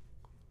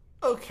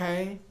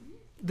 Okay,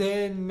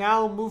 then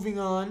now moving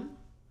on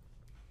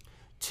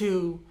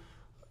to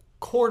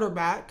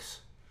quarterbacks.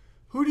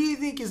 Who do you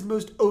think is the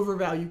most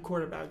overvalued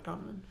quarterback,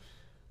 Donovan?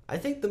 I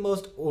think the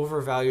most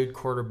overvalued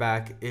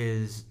quarterback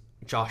is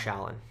Josh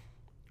Allen.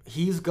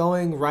 He's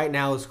going right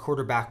now as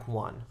quarterback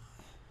 1.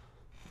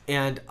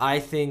 And I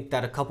think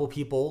that a couple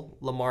people,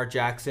 Lamar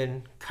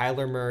Jackson,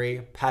 Kyler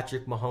Murray,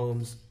 Patrick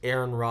Mahomes,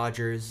 Aaron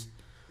Rodgers,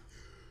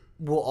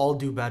 will all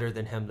do better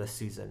than him this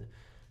season.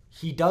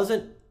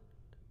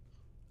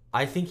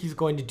 I think he's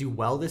going to do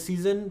well this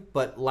season,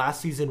 but last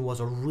season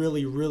was a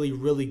really, really,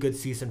 really good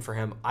season for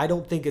him. I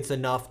don't think it's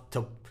enough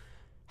to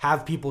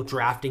have people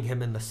drafting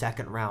him in the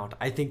 2nd round.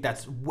 I think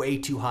that's way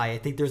too high. I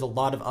think there's a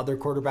lot of other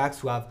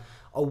quarterbacks who have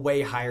a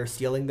way higher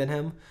ceiling than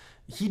him.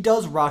 He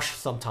does rush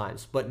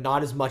sometimes, but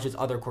not as much as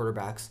other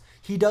quarterbacks.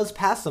 He does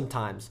pass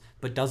sometimes,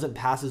 but doesn't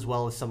pass as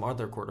well as some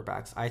other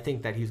quarterbacks. I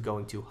think that he's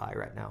going too high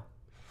right now.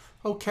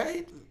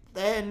 Okay,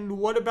 then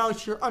what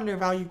about your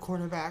undervalued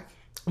quarterback?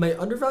 My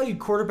undervalued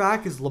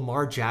quarterback is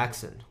Lamar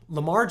Jackson.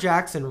 Lamar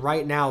Jackson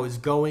right now is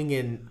going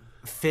in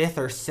 5th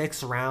or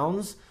 6th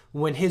rounds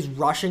when his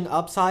rushing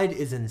upside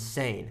is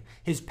insane.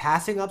 His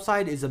passing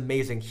upside is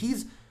amazing.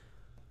 He's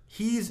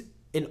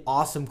an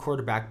awesome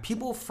quarterback.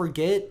 People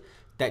forget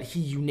that he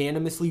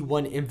unanimously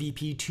won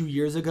MVP 2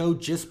 years ago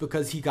just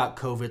because he got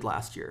COVID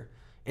last year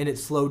and it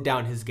slowed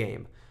down his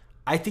game.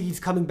 I think he's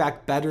coming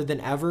back better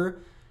than ever.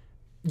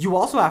 You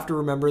also have to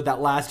remember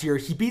that last year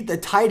he beat the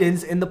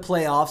Titans in the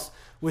playoffs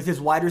with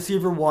his wide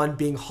receiver 1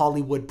 being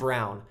Hollywood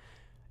Brown.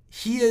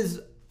 He is,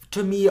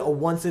 to me, a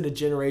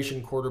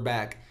once-in-a-generation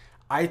quarterback.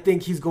 I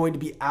think he's going to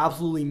be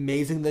absolutely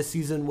amazing this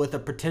season with a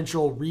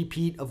potential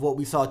repeat of what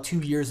we saw 2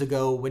 years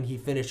ago when he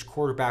finished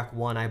quarterback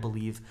 1, I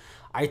believe.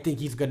 I think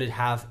he's going to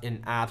have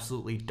an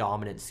absolutely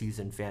dominant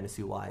season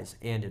fantasy-wise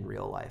and in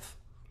real life.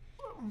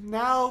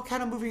 Now,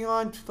 kind of moving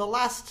on to the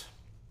last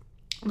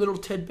little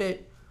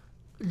tidbit.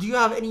 Do you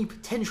have any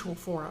potential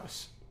for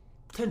us?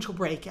 Potential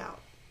breakout?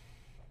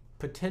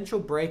 Potential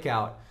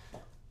breakout.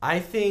 I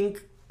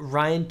think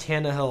Ryan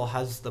Tannehill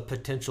has the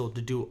potential to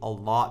do a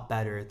lot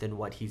better than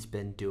what he's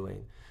been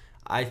doing.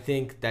 I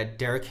think that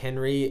Derrick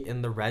Henry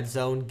in the red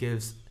zone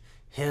gives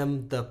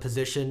him the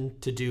position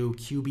to do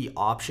QB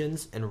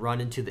options and run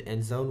into the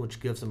end zone, which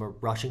gives him a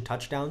rushing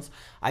touchdowns.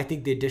 I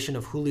think the addition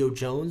of Julio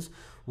Jones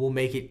will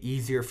make it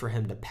easier for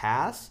him to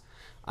pass.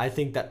 I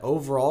think that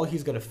overall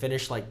he's going to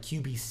finish like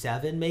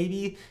QB7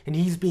 maybe, and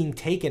he's being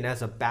taken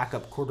as a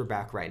backup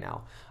quarterback right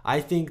now.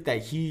 I think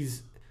that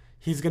he's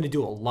going to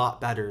do a lot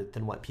better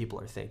than what people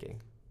are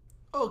thinking.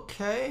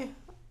 Okay.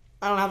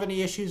 I don't have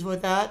any issues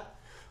with that.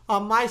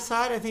 On my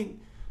side, I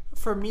think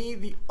for me,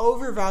 the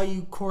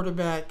overvalued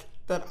quarterback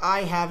that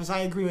I have is, I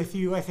agree with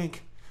you. I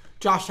think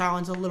Josh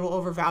Allen's a little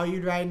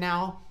overvalued right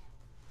now.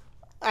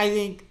 I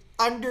think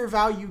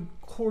undervalued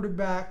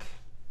quarterback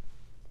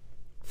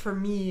for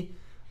me,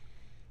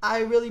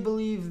 I really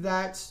believe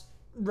that's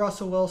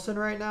Russell Wilson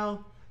right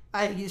now.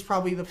 I think he's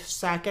probably the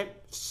second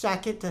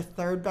to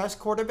third best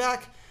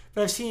quarterback.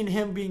 But I've seen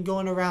him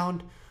going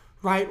around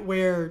right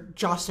where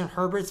Justin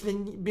Herbert's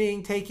been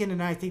being taken,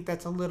 and I think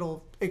that's a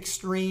little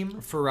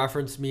extreme. For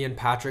reference, me and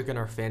Patrick in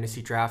our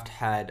fantasy draft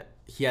had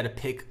a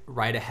pick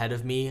right ahead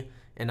of me,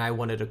 and I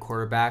wanted a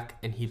quarterback,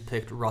 and he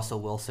picked Russell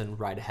Wilson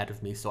right ahead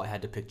of me, so I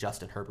had to pick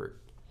Justin Herbert.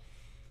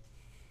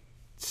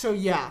 So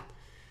yeah,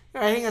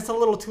 I think that's a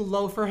little too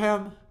low for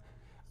him.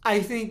 I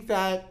think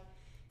that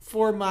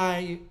for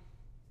my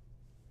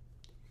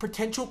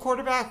potential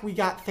quarterback, we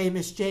got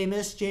famous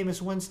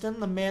Jameis Winston,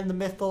 the man, the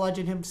myth, the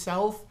legend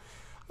himself.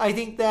 I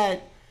think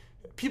that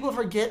people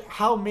forget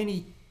how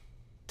many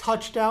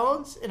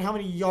touchdowns and how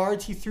many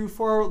yards he threw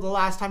for the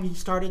last time he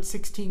started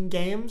 16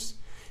 games.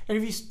 And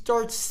if he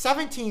starts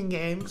 17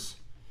 games,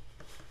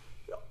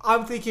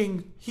 I'm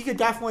thinking he could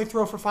definitely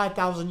throw for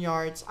 5,000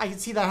 yards. I can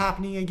see that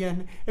happening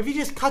again. If he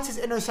just cuts his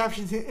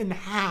interceptions in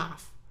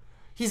half,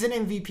 he's an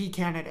MVP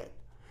candidate.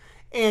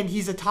 And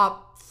he's a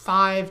top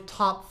 5,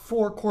 top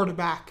 4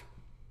 quarterback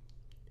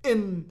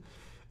in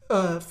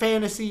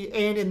fantasy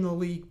and in the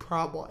league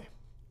probably.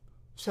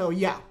 So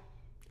yeah.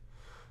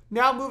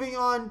 Now moving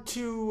on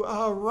to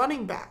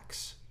running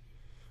backs.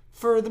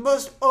 For the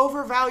most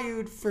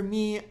overvalued for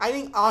me, I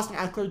think Austin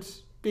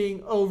Eckler's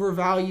being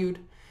overvalued.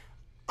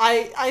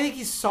 I think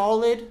he's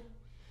solid.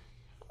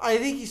 I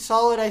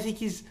think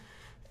he's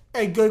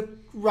a good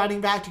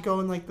running back to go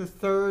in like the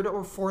 3rd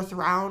or 4th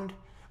round.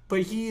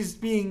 But he's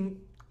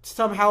being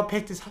somehow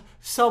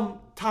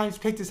sometimes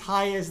picked as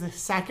high as the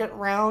 2nd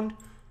round.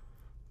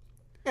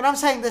 And I'm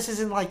saying this is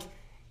in like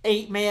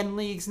 8-man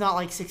leagues, not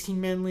like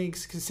 16-man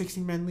leagues, because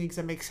 16-man leagues,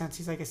 that makes sense.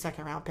 He's like a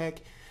 2nd round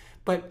pick.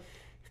 But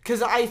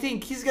because I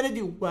think he's going to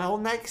do well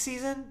next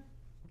season.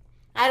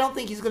 I don't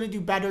think he's going to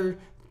do better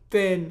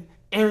than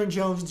Aaron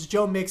Jones,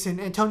 Joe Mixon,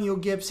 Antonio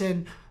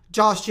Gibson,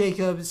 Josh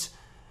Jacobs,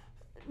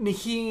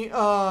 Najee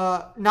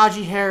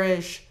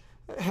Harris,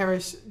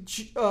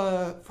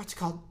 what's it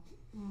called?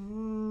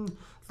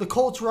 The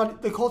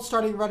Colts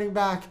starting running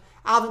back,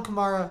 Alvin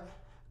Kamara,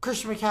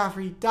 Christian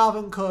McCaffrey,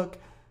 Dalvin Cook,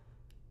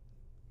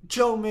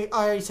 I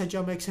already said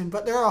Joe Mixon,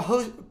 but there are a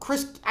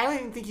host. I don't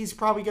even think he's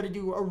probably going to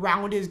do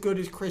around as good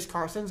as Chris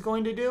Carson's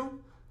going to do.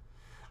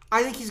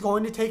 I think he's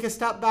going to take a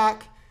step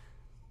back.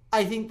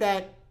 I think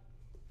that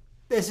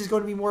this is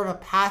going to be more of a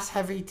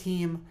pass-heavy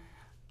team.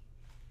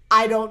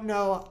 I don't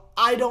know.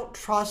 I don't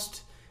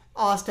trust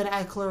Austin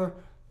Eckler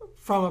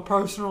from a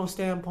personal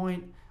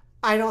standpoint.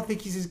 I don't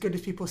think he's as good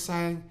as people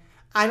saying.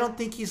 I don't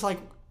think he's like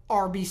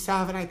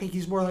RB7. I think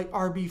he's more like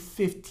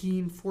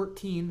RB15,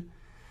 14.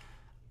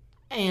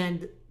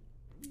 And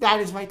that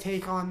is my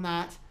take on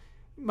that.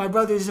 My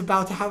brother is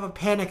about to have a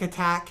panic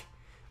attack.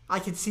 I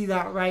can see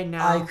that right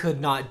now. I could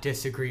not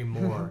disagree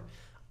more.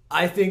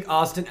 I think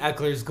Austin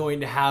Eckler is going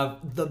to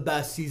have the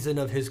best season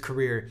of his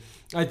career.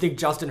 I think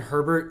Justin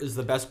Herbert is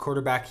the best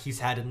quarterback he's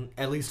had in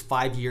at least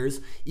 5 years.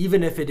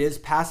 Even if it is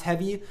pass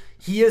heavy,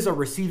 he is a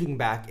receiving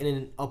back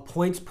in a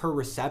points per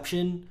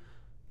reception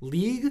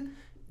league.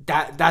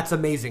 That's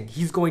amazing.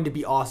 He's going to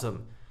be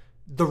awesome.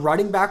 The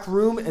running back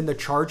room in the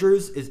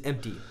Chargers is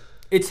empty.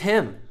 It's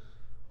him.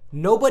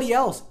 Nobody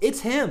else.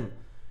 It's him.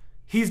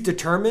 He's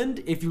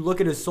determined. If you look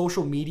at his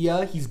social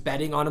media, he's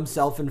betting on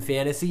himself in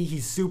fantasy.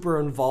 He's super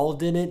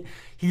involved in it.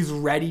 He's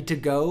ready to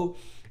go.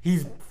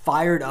 He's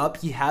fired up.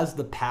 He has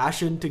the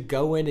passion to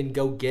go in and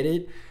go get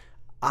it.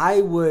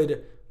 I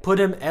would put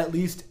him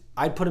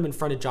I'd put him in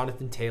front of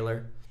Jonathan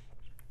Taylor.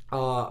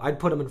 I'd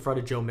put him in front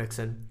of Joe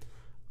Mixon.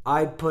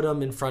 I'd put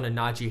him in front of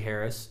Najee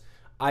Harris.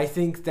 I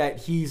think that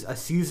he's a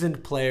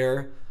seasoned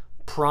player,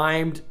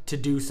 primed to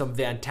do some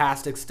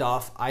fantastic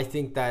stuff. I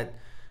think that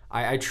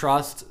I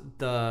trust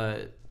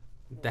the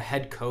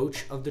head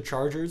coach of the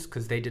Chargers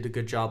because they did a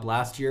good job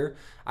last year.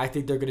 I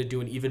think they're going to do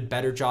an even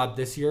better job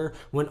this year.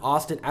 When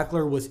Austin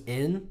Eckler was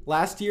in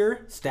last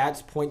year,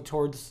 stats point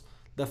towards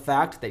the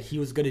fact that he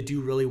was going to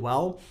do really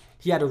well.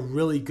 He had a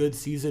really good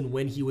season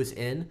when he was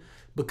in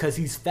because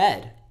he's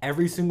fed.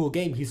 Every single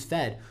game he's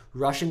fed,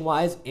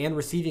 rushing-wise and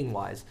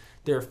receiving-wise.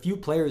 There are few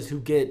players who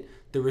get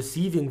the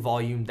receiving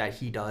volume that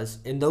he does,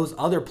 and those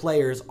other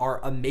players are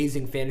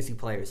amazing fantasy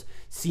players.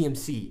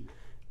 CMC,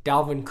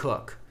 Dalvin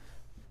Cook,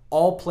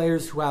 all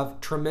players who have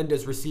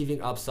tremendous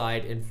receiving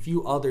upside, and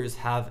few others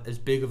have as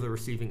big of a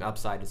receiving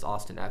upside as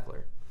Austin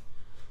Eckler.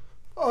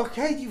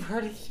 Okay, you've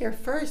heard it here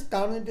first.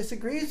 Donovan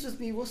disagrees with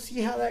me. We'll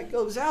see how that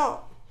goes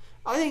out.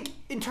 I think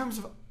in terms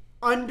of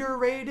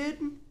underrated,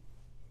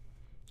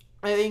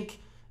 I think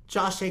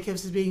Josh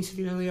Jacobs is being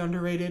severely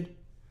underrated.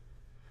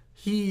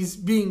 He's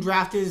being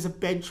drafted as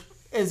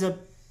a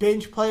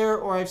bench player,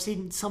 or I've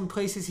seen some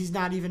places he's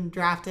not even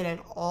drafted at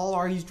all,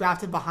 or he's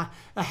drafted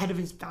ahead of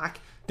his back.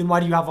 Then why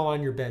do you have him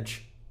on your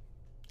bench?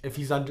 If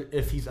he's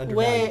undervalued?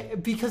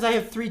 Wait, because I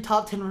have 3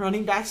 top 10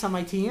 running backs on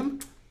my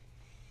team.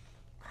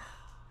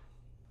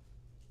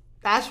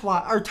 That's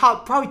why, or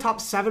probably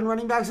top 7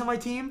 running backs on my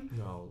team.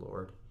 No,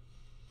 Lord.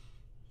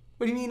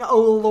 What do you mean?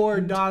 Oh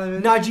Lord,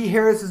 Donovan. Najee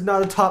Harris is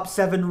not a top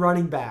 7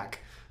 running back.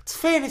 It's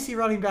fantasy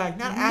running back,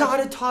 Not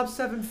a top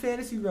 7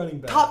 fantasy running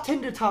back. top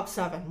 10 to top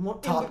 7.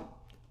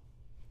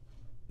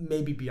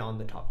 Maybe beyond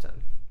the top 10.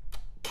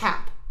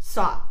 Cap.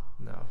 Stop.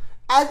 No.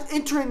 As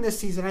entering this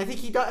season, I think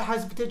he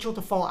has potential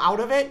to fall out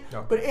of it.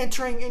 Okay. But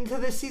entering into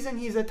this season,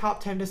 he's a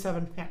top 10 to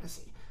 7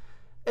 fantasy.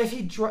 If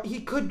he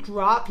could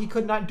drop, he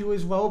could not do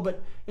as well.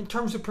 But in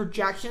terms of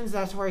projections,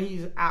 that's where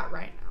he's at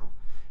right now.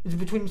 It's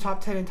between the top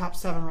 10 and top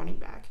 7 running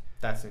back.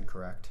 That's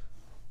incorrect.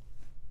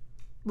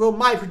 Well,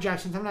 my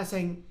projections. I'm not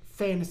saying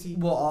fantasy.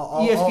 Well,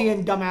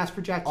 ESPN dumbass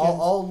projections.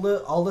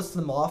 I'll list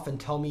them off and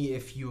tell me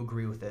if you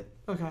agree with it.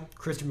 Okay.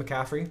 Christian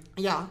McCaffrey,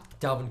 Yeah.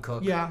 Dalvin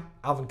Cook, Yeah.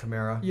 Alvin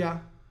Kamara, Yeah.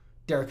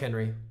 Derrick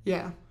Henry,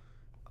 Yeah.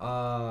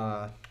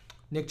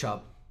 Nick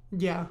Chubb,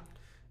 Yeah.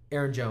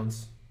 Aaron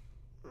Jones.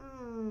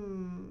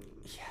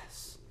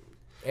 Yes.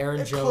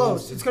 Aaron It's Jones.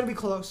 close. It's gonna be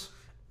close.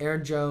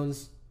 Aaron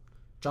Jones,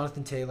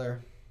 Jonathan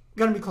Taylor,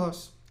 Gonna be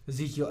close.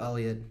 Ezekiel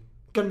Elliott,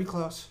 Gonna be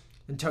close.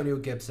 Antonio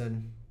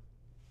Gibson,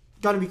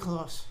 Gonna be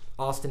close.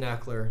 Austin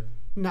Eckler,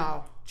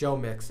 No. Joe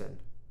Mixon.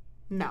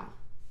 No.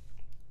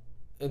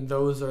 And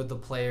those are the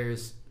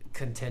players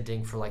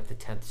contending for like the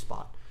 10th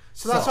spot.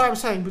 So that's what I'm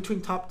saying.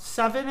 Between top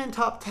 7 and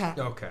top 10.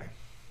 Okay.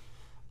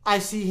 I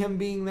see him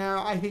being there.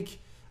 I think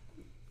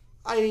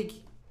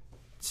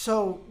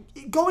so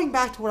going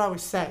back to what I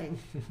was saying,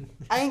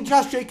 I think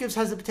Josh Jacobs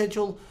has the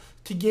potential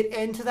to get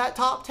into that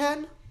top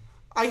 10.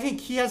 I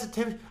think he has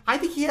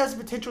the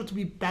potential to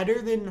be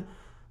better than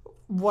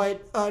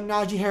what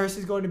Najee Harris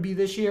is going to be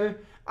this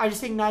year. I just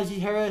think Najee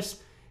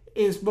Harris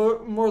is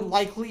more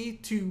likely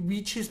to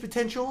reach his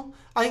potential.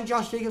 I think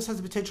Josh Jacobs has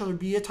the potential to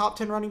be a top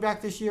 10 running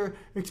back this year,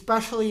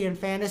 especially in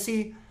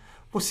fantasy.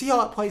 We'll see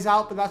how it plays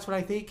out, but that's what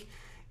I think.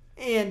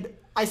 And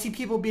I see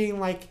people being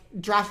like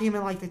drafting him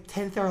in like the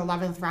 10th or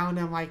 11th round,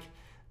 and I'm like,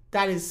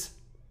 that's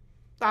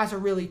a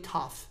really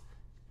tough.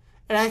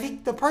 And I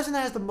think the person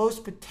that has the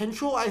most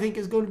potential, I think,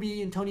 is going to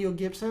be Antonio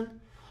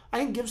Gibson. I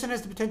think Gibson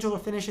has the potential to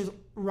finish as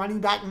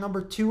running back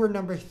number 2 or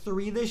number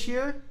 3 this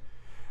year.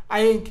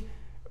 I think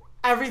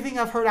everything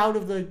I've heard out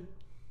of the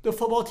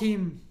football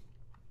team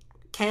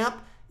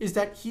camp is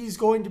that he's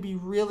going to be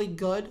really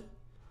good,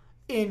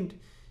 and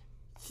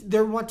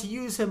they want to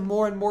use him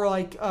more and more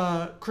like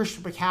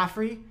Christian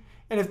McCaffrey.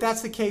 And if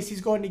that's the case, he's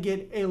going to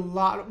get a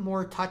lot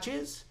more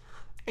touches,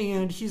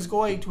 and he's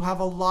going to have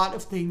a lot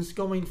of things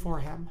going for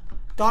him.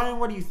 Donovan,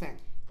 what do you think?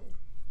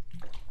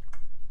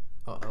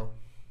 Uh-oh.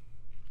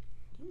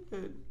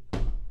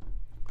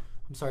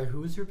 I'm sorry, who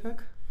was your pick?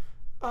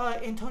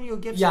 Antonio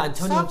Gibson. Yeah,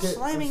 Antonio Stop Gibson.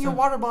 slamming your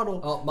water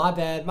bottle. Oh, my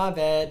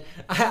bad.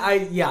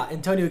 Yeah,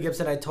 Antonio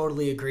Gibson, I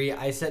totally agree.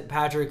 I sent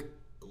Patrick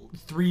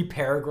 3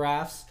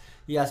 paragraphs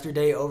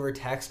yesterday over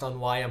text on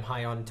why I'm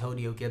high on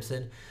Antonio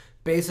Gibson.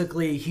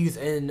 Basically, he's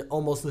in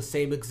almost the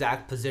same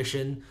exact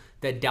position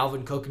that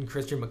Dalvin Cook and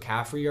Christian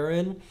McCaffrey are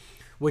in,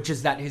 which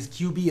is that his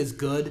QB is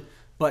good,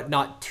 but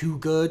not too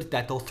good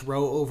that they'll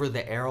throw over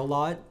the air a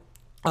lot.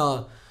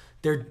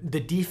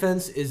 The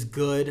defense is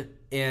good,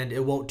 and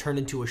it won't turn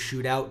into a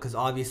shootout because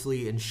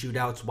obviously in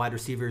shootouts, wide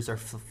receivers are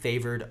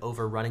favored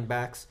over running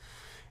backs.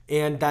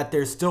 And that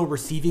there's still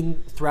receiving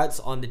threats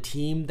on the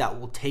team that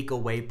will take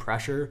away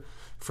pressure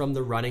from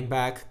the running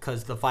back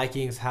because the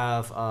Vikings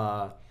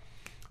have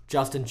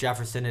Justin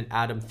Jefferson and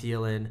Adam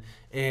Thielen,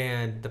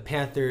 and the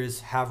Panthers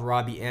have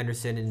Robbie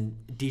Anderson and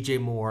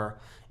DJ Moore,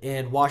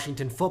 and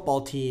Washington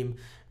football team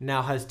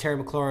now has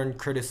Terry McLaurin,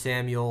 Curtis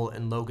Samuel,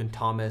 and Logan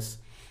Thomas.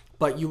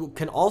 But you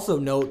can also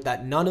note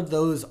that none of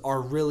those are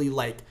really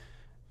like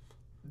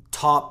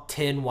top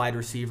 10 wide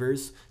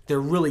receivers. They're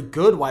really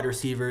good wide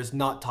receivers,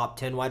 not top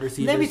 10 wide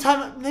receivers.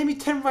 Maybe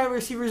 10 wide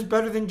receivers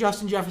better than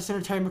Justin Jefferson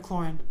or Terry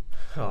McLaurin.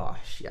 Oh,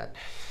 shit.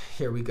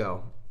 Here we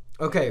go.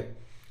 Okay.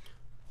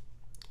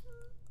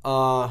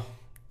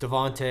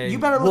 Devontae. You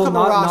better look up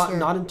a roster.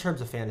 Not in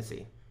terms of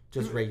fantasy,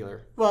 just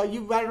regular. Well,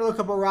 you better look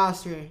up a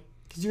roster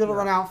because you're going to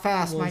run out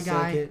fast, my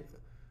guy.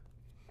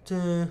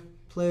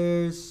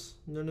 Players.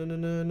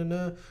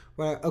 No.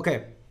 Right.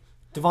 Okay.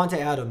 Devontae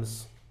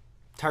Adams,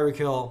 Tyreek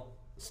Hill,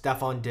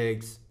 Stephon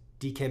Diggs,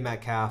 DK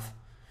Metcalf,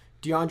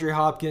 DeAndre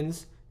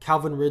Hopkins,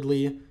 Calvin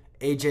Ridley,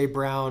 AJ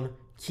Brown,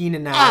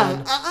 Keenan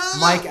Allen,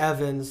 Mike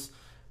Evans.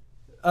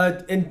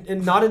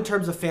 And not in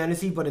terms of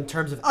fantasy, but in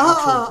terms of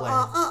actual play.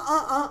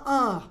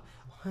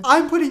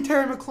 I'm putting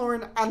Terry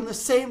McLaurin on the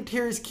same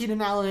tier as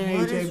Keenan Allen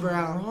and AJ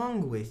Brown. What's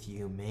wrong with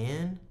you,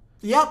 man?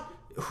 Yep.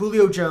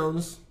 Julio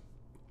Jones.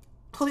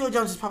 Julio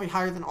Jones is probably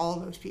higher than all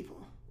of those people.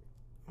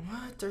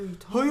 What are you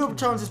talking Julio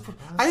Jones about?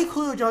 I think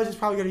Julio Jones is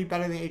probably going to be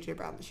better than AJ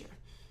Brown this year.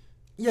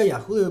 Yeah,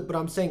 Julio, but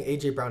I'm saying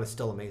AJ Brown is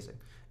still amazing.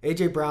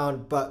 AJ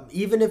Brown, but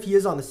even if he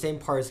is on the same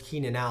par as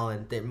Keenan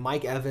Allen, that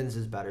Mike Evans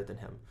is better than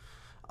him.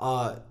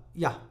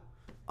 Yeah.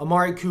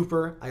 Amari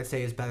Cooper, I'd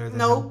say, is better than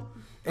him.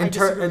 In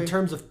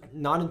terms of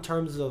not in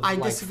terms of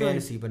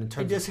fantasy, but in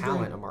terms of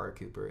talent, Amari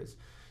Cooper is.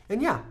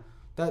 And yeah.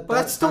 But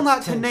that's still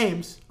not 10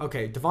 names.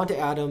 Okay, Devontae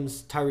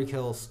Adams, Tyreek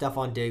Hill,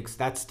 Stephon Diggs,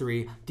 that's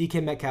 3.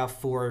 DK Metcalf,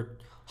 4.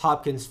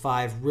 Hopkins,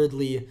 5.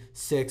 Ridley,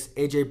 6.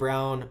 AJ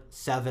Brown,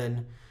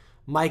 7.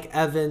 Mike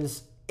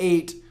Evans,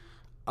 8.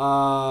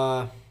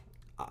 Julio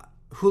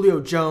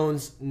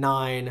Jones,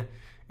 9.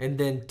 And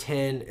then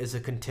 10 is a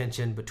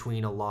contention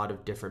between a lot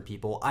of different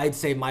people. I'd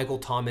say Michael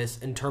Thomas,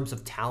 in terms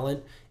of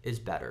talent, is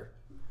better.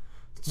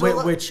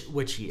 So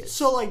which he is.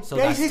 So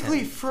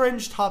basically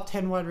fringe top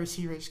 10 wide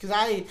receivers. Because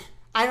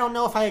I don't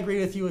know if I agree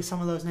with you with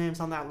some of those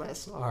names on that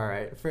list. All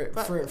right.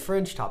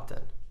 Fringe top 10.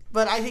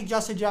 But I think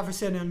Justin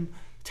Jefferson and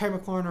Terry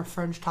McLaurin are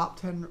fringe top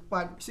 10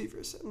 wide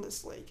receivers in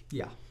this league.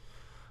 Yeah.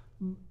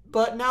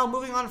 But now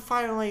moving on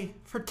finally,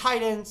 for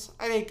tight ends,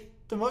 I think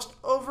the most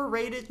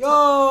overrated...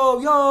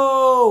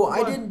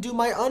 I didn't do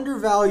my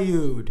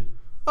undervalued.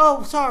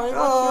 Oh, sorry. What's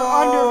your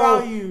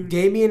undervalued?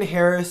 Damian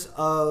Harris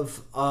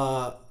of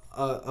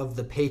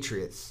the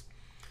Patriots.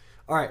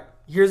 All right.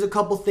 Here's a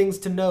couple things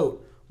to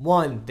note.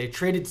 1, they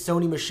traded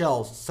Sony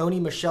Michel. Sony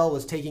Michel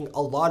was taking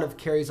a lot of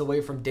carries away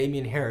from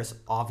Damian Harris,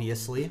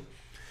 obviously.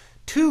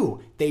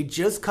 2, they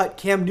just cut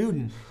Cam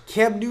Newton.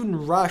 Cam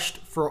Newton rushed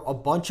for a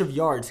bunch of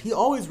yards. He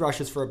always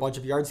rushes for a bunch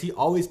of yards. He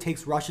always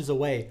takes rushes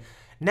away.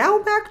 Now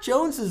Mac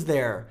Jones is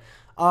there.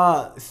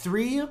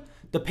 3,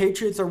 the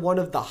Patriots are one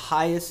of the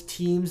highest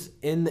teams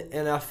in the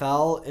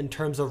NFL in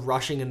terms of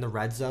rushing in the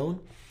red zone.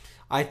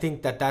 I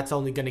think that's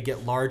only going to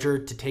get larger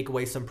to take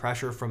away some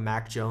pressure from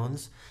Mac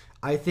Jones.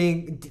 I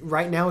think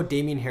right now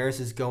Damian Harris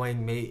is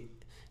going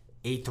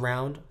 8th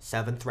round,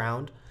 7th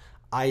round.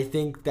 I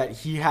think that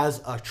he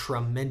has a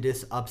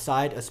tremendous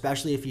upside,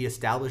 especially if he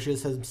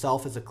establishes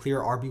himself as a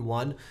clear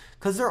RB1,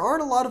 because there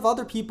aren't a lot of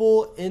other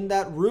people in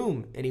that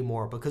room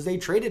anymore because they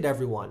traded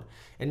everyone.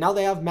 And now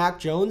they have Mac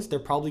Jones. They're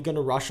probably going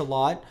to rush a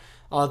lot.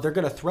 They're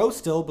going to throw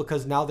still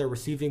because now their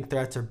receiving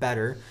threats are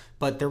better,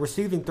 but their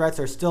receiving threats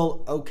are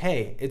still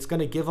okay. It's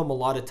going to give him a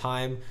lot of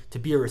time to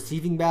be a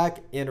receiving back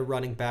and a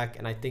running back,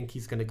 and I think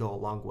he's going to go a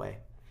long way.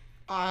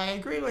 I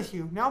agree with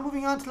you. Now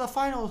moving on to the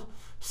final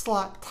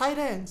slot, tight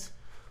ends.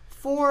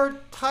 For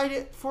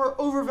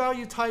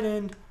overvalued tight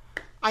end,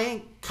 I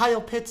think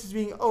Kyle Pitts is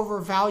being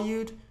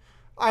overvalued.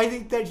 I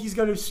think that he's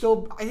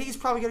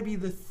probably going to be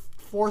the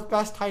 4th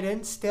best tight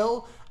end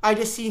still. I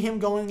just see him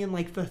going in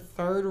like the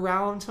 3rd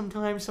round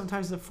sometimes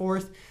the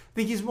 4th. I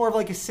think he's more of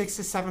like a 6th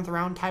to 7th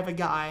round type of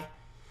guy.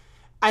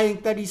 I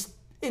think that he's,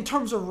 in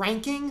terms of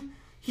ranking,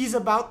 he's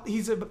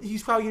probably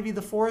going to be the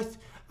 4th.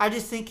 I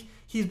just think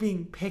he's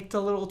being picked a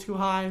little too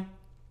high.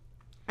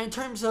 In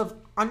terms of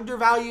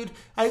undervalued,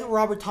 I think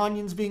Robert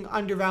Tonyan's being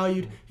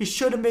undervalued. He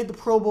should have made the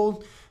Pro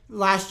Bowl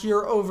last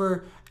year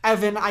over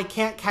Evan, I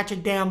can't catch a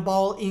damn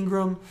ball,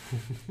 Ingram.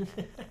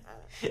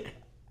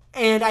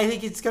 And I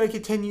think it's going to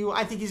continue.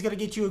 I think he's going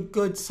to get you a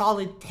good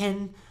solid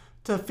 10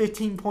 to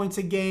 15 points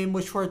a game,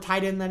 which for a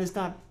tight end that is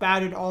not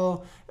bad at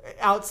all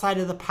outside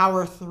of the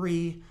power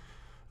 3.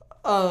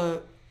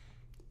 Then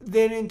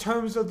in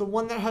terms of the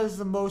one that has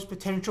the most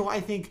potential,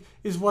 I think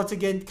is once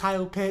again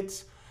Kyle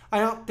Pitts. I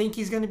don't think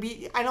he's going to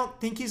be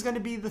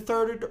the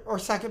 3rd or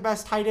 2nd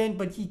best tight end,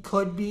 but he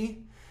could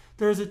be.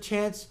 There's a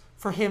chance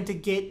for him to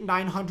get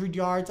 900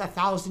 yards,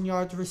 1,000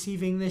 yards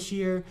receiving this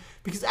year.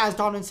 Because as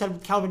Donovan said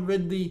with Calvin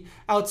Ridley,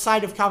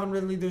 outside of Calvin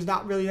Ridley, there's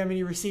not really that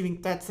many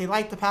receiving threats. They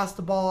like to pass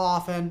the ball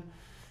often.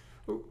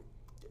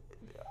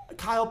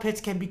 Kyle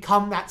Pitts can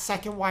become that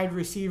second wide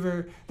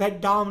receiver,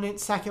 that dominant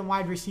second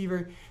wide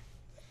receiver.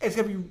 It's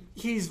gonna be.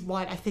 He's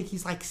what? I think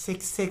he's like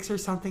 6'6" or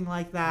something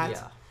like that.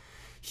 Yeah.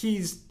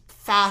 He's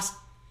fast.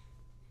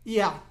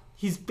 Yeah,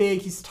 he's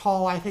big. He's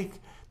tall. I think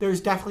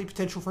there's definitely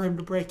potential for him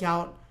to break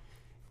out.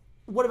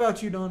 What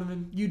about you,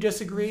 Donovan? You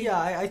disagree? Yeah,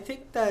 I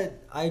think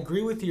that I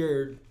agree with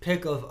your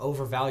pick of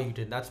overvalued,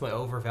 and that's my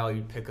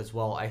overvalued pick as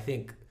well. I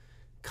think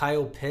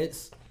Kyle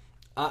Pitts,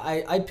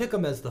 I pick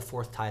him as the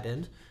fourth tight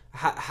end.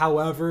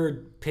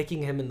 However,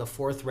 picking him in the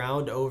fourth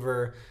round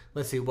over,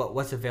 let's see,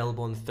 what's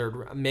available in the third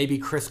round, maybe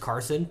Chris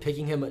Carson,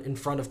 picking him in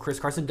front of Chris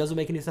Carson doesn't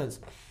make any sense.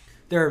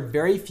 There are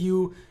very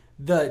few.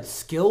 The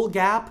skill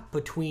gap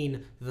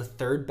between the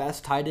third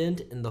best tight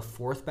end and the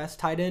fourth best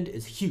tight end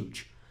is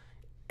huge.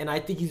 And I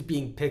think he's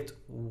being picked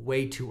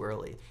way too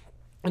early.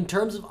 In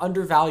terms of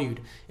undervalued,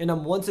 and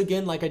I'm once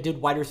again, like I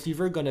did wide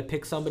receiver, going to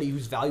pick somebody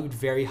who's valued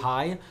very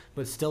high,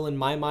 but still in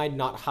my mind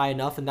not high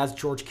enough, and that's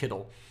George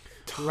Kittle.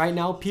 Right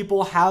now,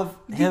 people have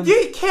him.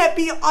 You can't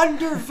be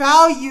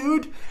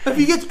undervalued if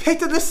he gets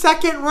picked in the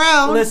second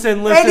round. Listen.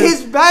 And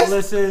his best.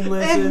 Listen.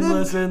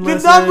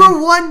 The number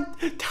one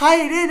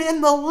tight end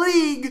in the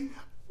league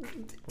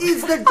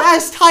is the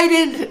best tight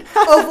end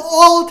of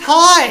all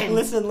time.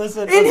 Listen.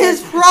 In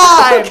his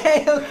prime.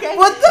 Okay.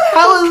 What the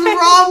hell is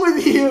wrong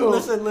with you?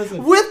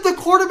 Listen. With the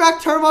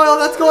quarterback turmoil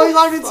that's going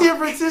on in San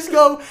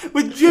Francisco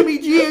with Jimmy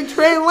G and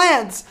Trey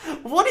Lance,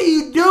 what are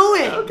you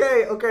doing?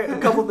 Okay. A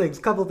couple things.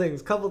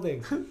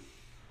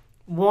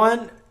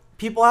 One,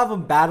 people have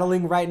him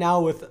battling right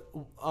now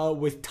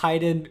with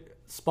tight end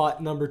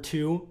spot number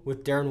 2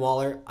 with Darren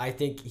Waller. I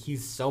think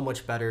he's so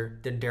much better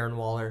than Darren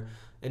Waller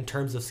in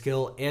terms of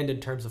skill and in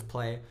terms of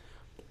play.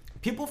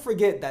 People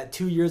forget that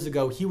 2 years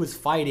ago he was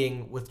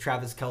fighting with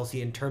Travis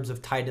Kelce in terms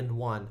of tight end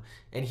 1,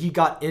 and he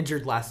got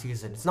injured last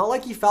season. It's not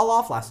like he fell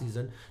off last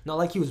season, not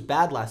like he was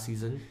bad last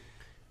season.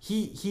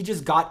 He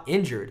just got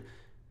injured.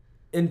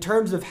 In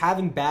terms of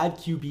having bad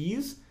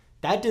QBs,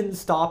 that didn't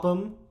stop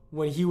him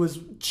when he was...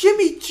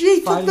 Jimmy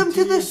G took them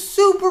to the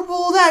Super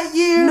Bowl that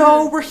year.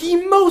 No,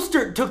 Raheem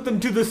Mostert took them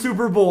to the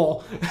Super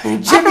Bowl.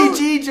 Jimmy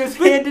G just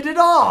handed it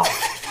off.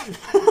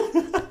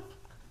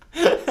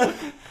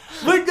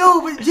 But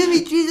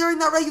Jimmy G during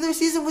that regular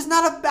season was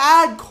not a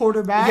bad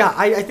quarterback. Yeah,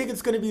 I think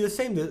it's going to be the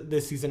same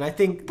this season. I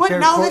think. But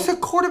now there's a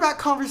quarterback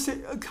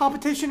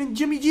competition, and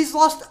Jimmy G's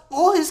lost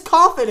all his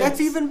confidence.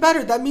 That's even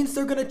better. That means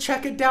they're going to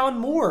check it down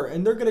more,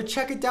 and they're going to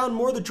check it down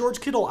more to George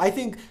Kittle. I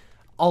think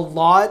a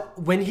lot,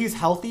 when he's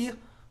healthy,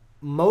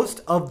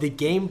 most of the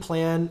game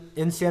plan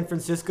in San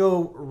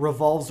Francisco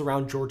revolves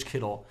around George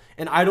Kittle.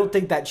 And I don't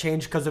think that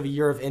changed because of a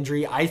year of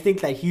injury. I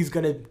think that he's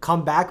going to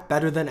come back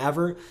better than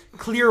ever.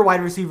 Clear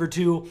wide receiver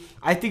 2.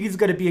 I think he's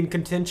going to be in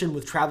contention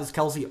with Travis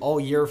Kelce all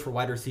year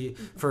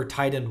for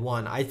tight end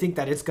 1. I think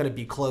that it's going to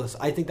be close.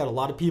 I think that a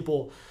lot of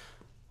people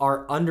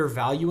are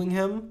undervaluing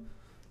him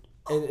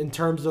in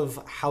terms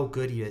of how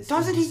good he is.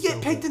 Doesn't he get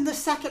so picked good. in the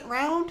second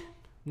round?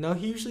 No,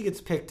 he usually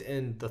gets picked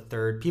in the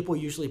third. People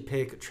usually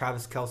pick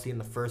Travis Kelce in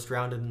the first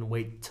round and then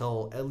wait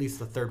till at least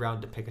the third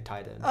round to pick a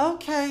tight end.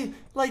 Okay,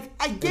 I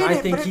get I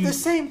it, think but at the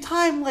same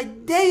time,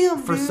 damn,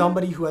 for dude.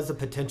 somebody who has the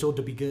potential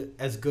to be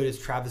as good as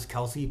Travis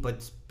Kelce,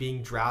 but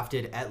being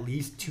drafted at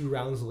least 2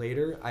 rounds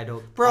later, I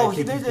think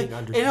he's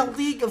being in a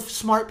league of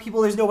smart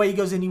people, there's no way he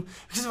goes in.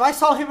 Because if I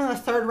saw him in the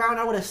third round,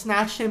 I would have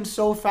snatched him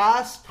so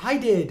fast. I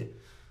did.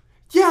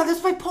 Yeah,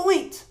 that's my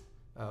point.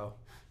 Oh.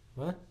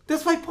 What?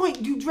 That's my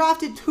point. You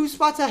drafted 2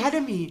 spots ahead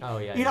of me. Oh,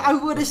 yeah. I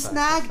would have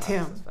snagged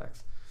him. That's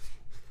facts.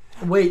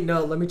 Wait,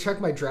 no, let me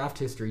check my draft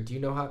history. Do you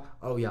know how?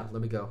 Oh, yeah,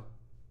 let me go.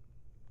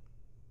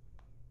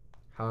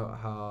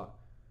 How?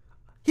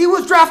 He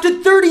was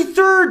drafted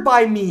 33rd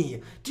by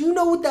me. Do you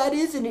know what that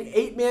is in an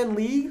 8-man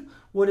league?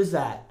 What is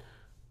that?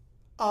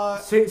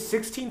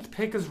 16th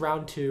pick is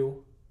round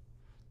 2.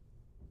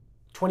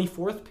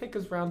 24th pick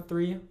is round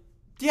 3.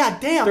 Yeah,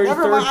 damn.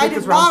 Never mind. I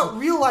did not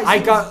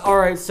realize. All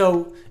right.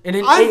 So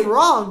I'm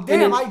wrong.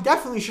 Damn, I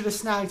definitely should have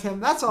snagged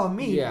him. That's on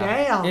me. Yeah.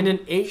 Damn. In an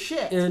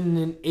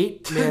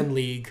 8-man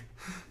league,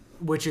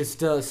 which is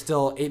still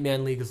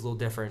 8-man league is a little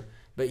different,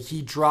 but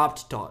he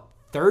dropped to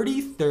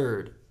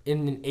 33rd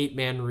in an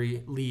 8-man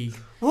league.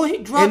 Well, he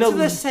dropped to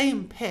the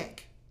same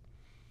pick,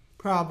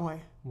 probably.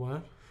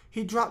 What?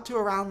 He dropped to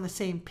around the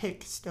same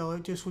pick. Still,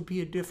 it just would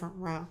be a different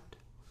round.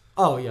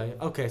 Oh yeah.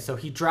 Okay, so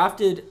he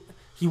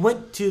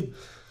went to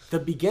the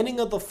beginning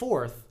of the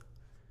 4th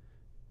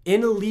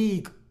in a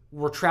league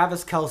where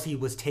Travis Kelce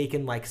was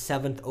taken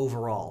 7th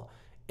overall.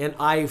 And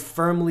I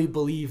firmly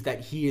believe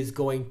that he is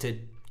going to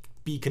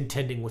be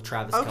contending with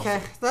Travis Kelce.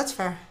 Okay, that's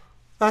fair.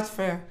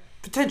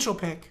 Potential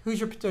pick. Who's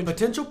your potential?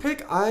 Potential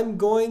pick, I'm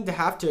going to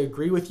have to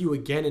agree with you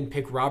again and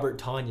pick Robert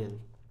Tonyan.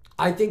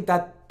 I think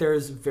that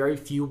there's very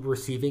few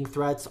receiving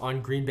threats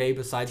on Green Bay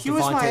besides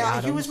Devontae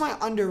Adams. He was my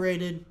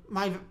underrated.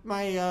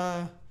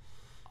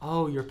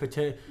 Oh, your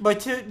potential.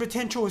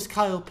 Potential was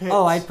Kyle Pitts.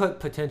 Oh, I'd put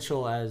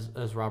potential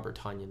as Robert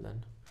Tonyan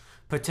then.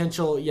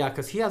 Potential, yeah,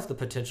 because he has the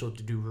potential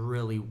to do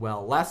really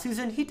well. Last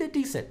season, he did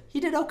decent. He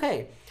did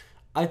okay.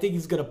 I think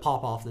he's going to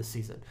pop off this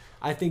season.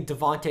 I think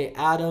Devontae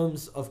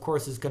Adams, of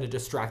course, is going to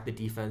distract the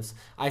defense.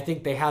 I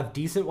think they have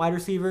decent wide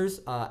receivers.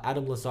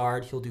 Adam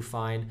Lazard, he'll do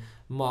fine.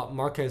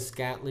 Marquez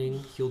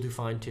Scantling, he'll do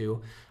fine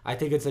too. I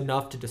think it's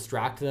enough to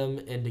distract them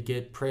and to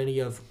get plenty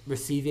of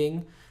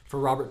receiving for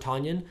Robert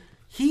Tonyan.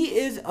 He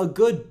is a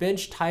good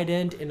bench tight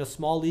end in a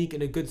small league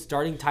and a good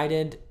starting tight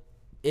end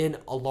in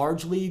a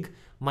large league.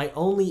 My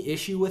only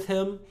issue with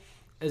him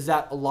is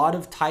that a lot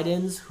of tight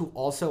ends who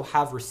also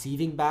have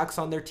receiving backs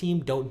on their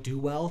team don't do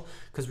well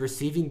because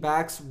receiving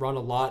backs run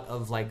a lot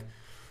of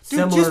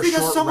similar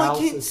short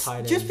routes as tight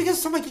ends. Just because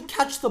someone can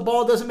catch the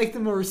ball doesn't make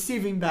them a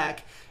receiving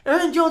back.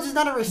 Aaron Jones is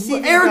not a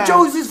receiving back. Aaron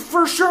Jones is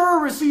for sure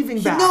a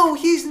receiving back. No,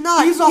 he's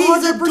not. He's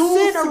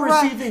 100% a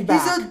receiving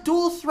back. He's a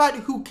dual threat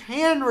who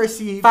can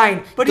receive.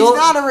 Fine. But he's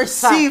not a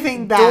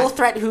receiving back. Dual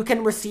threat who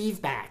can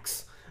receive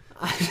backs.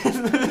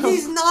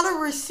 He's not a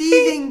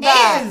receiving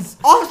back. Is.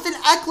 Austin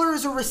Eckler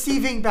is a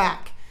receiving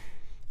back.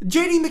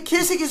 J.D.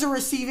 McKissick is a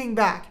receiving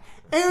back.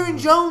 Aaron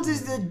Jones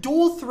is the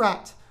dual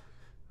threat.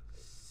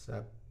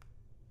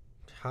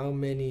 How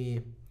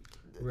many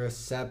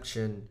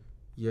reception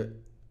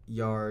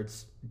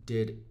yards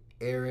did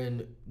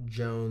Aaron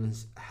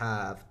Jones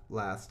have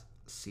last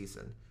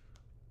season?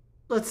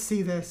 Let's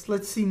see this.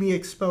 Let's see me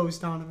expose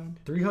Donovan.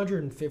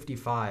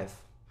 355.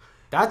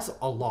 That's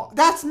a lot.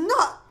 That's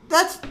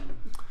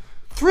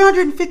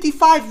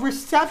 355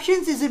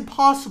 receptions is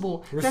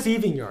impossible.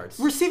 Receiving yards.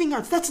 Receiving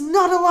yards. That's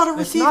not a lot of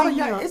receiving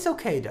yards. It's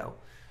okay though.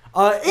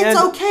 It's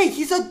okay.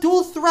 He's a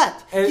dual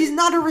threat. He's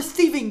not a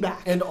receiving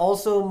back. And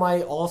also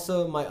my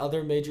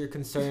other major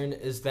concern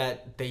is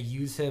that they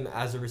use him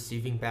as a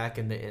receiving back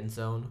in the end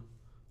zone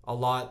a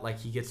lot. Like,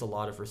 he gets a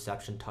lot of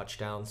reception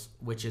touchdowns,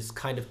 which is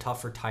kind of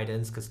tough for tight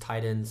ends because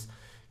tight ends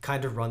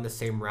kind of run the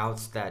same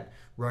routes that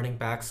running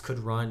backs could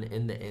run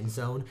in the end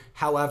zone.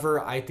 However,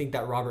 I think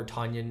that Robert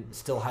Tonyan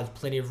still has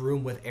plenty of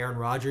room with Aaron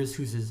Rodgers,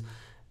 who's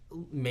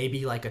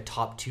maybe like a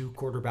top 2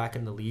 quarterback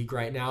in the league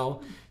right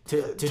now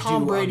to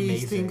Tom do Brady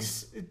amazing.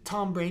 thinks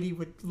Tom Brady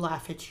would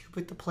laugh at you,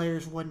 but the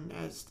players wouldn't,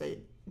 as they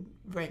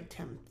ranked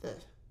him the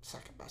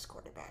second best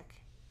quarterback.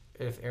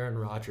 If Aaron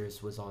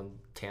Rodgers was on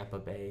Tampa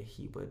Bay,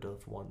 he would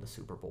have won the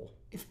Super Bowl.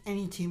 If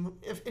any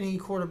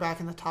quarterback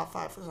in the top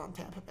 5 was on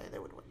Tampa Bay, they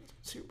would win the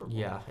Super Bowl.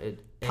 Yeah,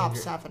 top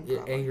 7.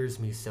 It angers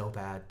me so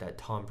bad that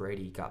Tom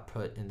Brady got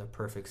put in the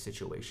perfect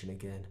situation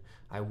again.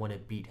 I want to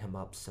beat him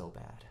up so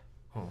bad.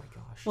 Oh my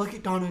gosh. Look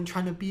at Donovan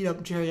trying to beat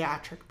up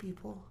geriatric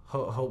people.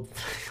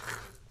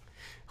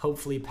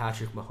 Hopefully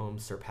Patrick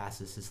Mahomes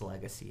surpasses his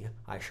legacy.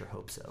 I sure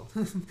hope so.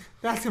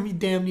 That's going to be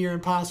damn near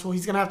impossible.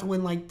 He's going to have to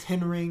win like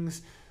 10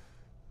 rings.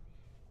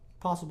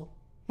 Possible.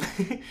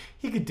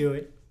 He could do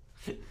it.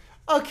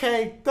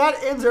 Okay,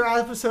 that ends our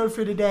episode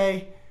for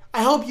today.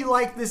 I hope you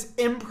like this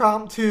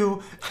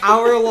impromptu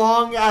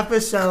hour-long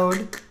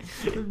episode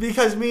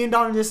because me and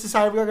Donovan just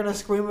decided we were going to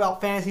scream about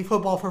fantasy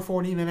football for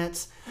 40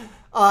 minutes.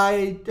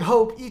 I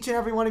hope each and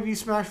every one of you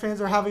Smash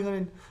fans are having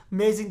an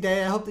amazing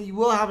day. I hope that you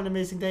will have an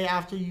amazing day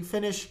after you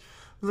finish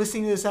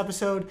listening to this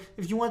episode.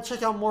 If you want to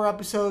check out more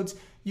episodes,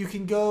 you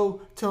can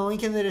go to the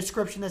link in the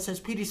description that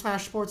says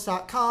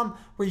pdsmashsports.com,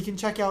 where you can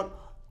check out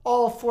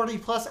all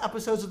 40-plus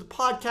episodes of the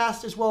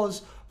podcast as well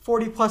as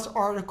 40-plus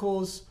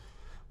articles.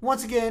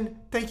 Once again,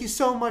 thank you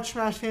so much,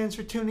 Smash fans,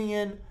 for tuning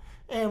in.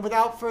 And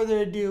without further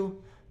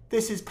ado,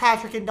 this is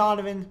Patrick and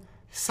Donovan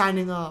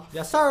signing off.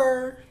 Yes,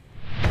 sir.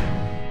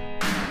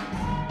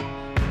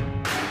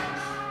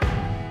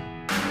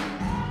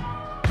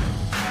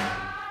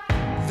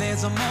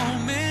 There's a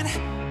moment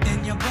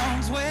in your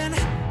bones when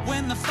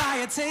the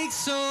fire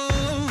takes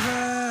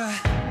over.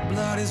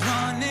 Blood is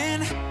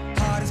running,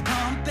 heart is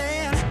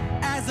pumping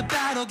as the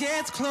battle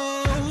gets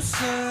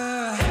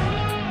closer.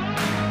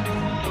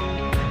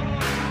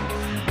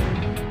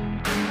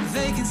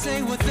 They can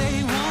say what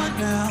they want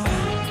now,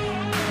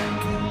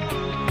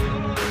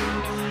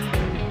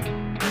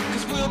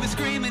 'cause we'll be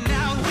screaming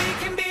out. We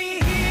can be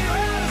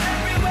heroes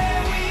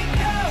everywhere we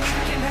go. We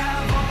can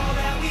have all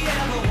that we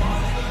ever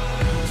want.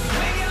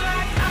 Swinging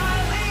like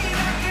Ali,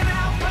 knocking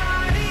out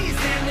bodies,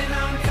 standing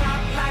on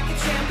top like a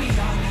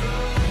champion.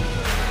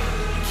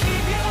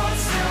 Keep your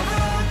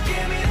silver,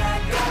 give me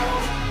that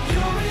gold.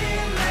 You'll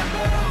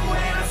remember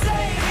when I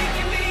say we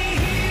can be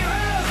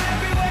heroes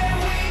everywhere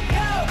we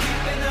go.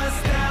 Keeping us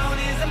down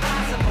is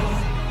impossible,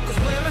 'cause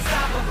we're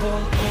unstoppable.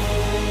 Oh,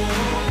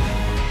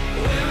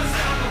 we're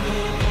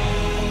unstoppable.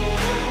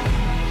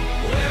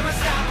 We're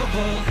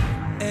unstoppable.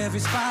 Every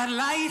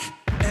spotlight,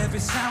 every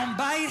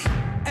soundbite,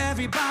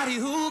 everybody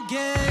who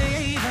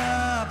gave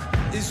up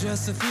is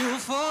just a fuel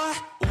for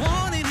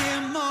wanting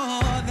him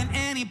more than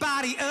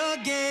anybody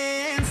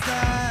against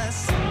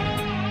us.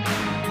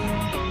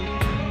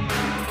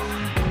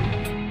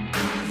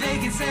 They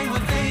can say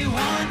what they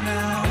want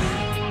now,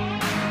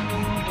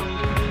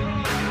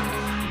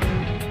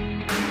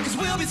 'cause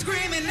we'll be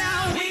screaming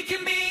now. We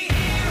can be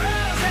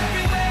heroes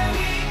everywhere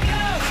we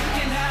go. We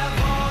can have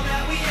all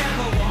that we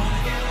ever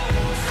want.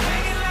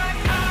 Swinging like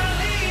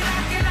Ali,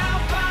 knocking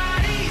out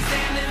bodies,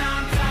 standing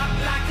on top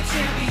like a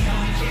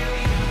champion.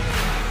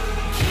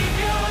 Keep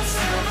your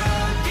silver,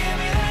 give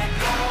me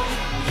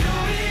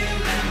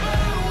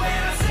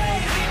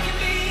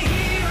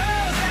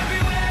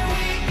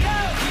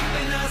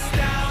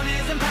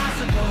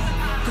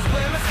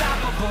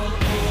pull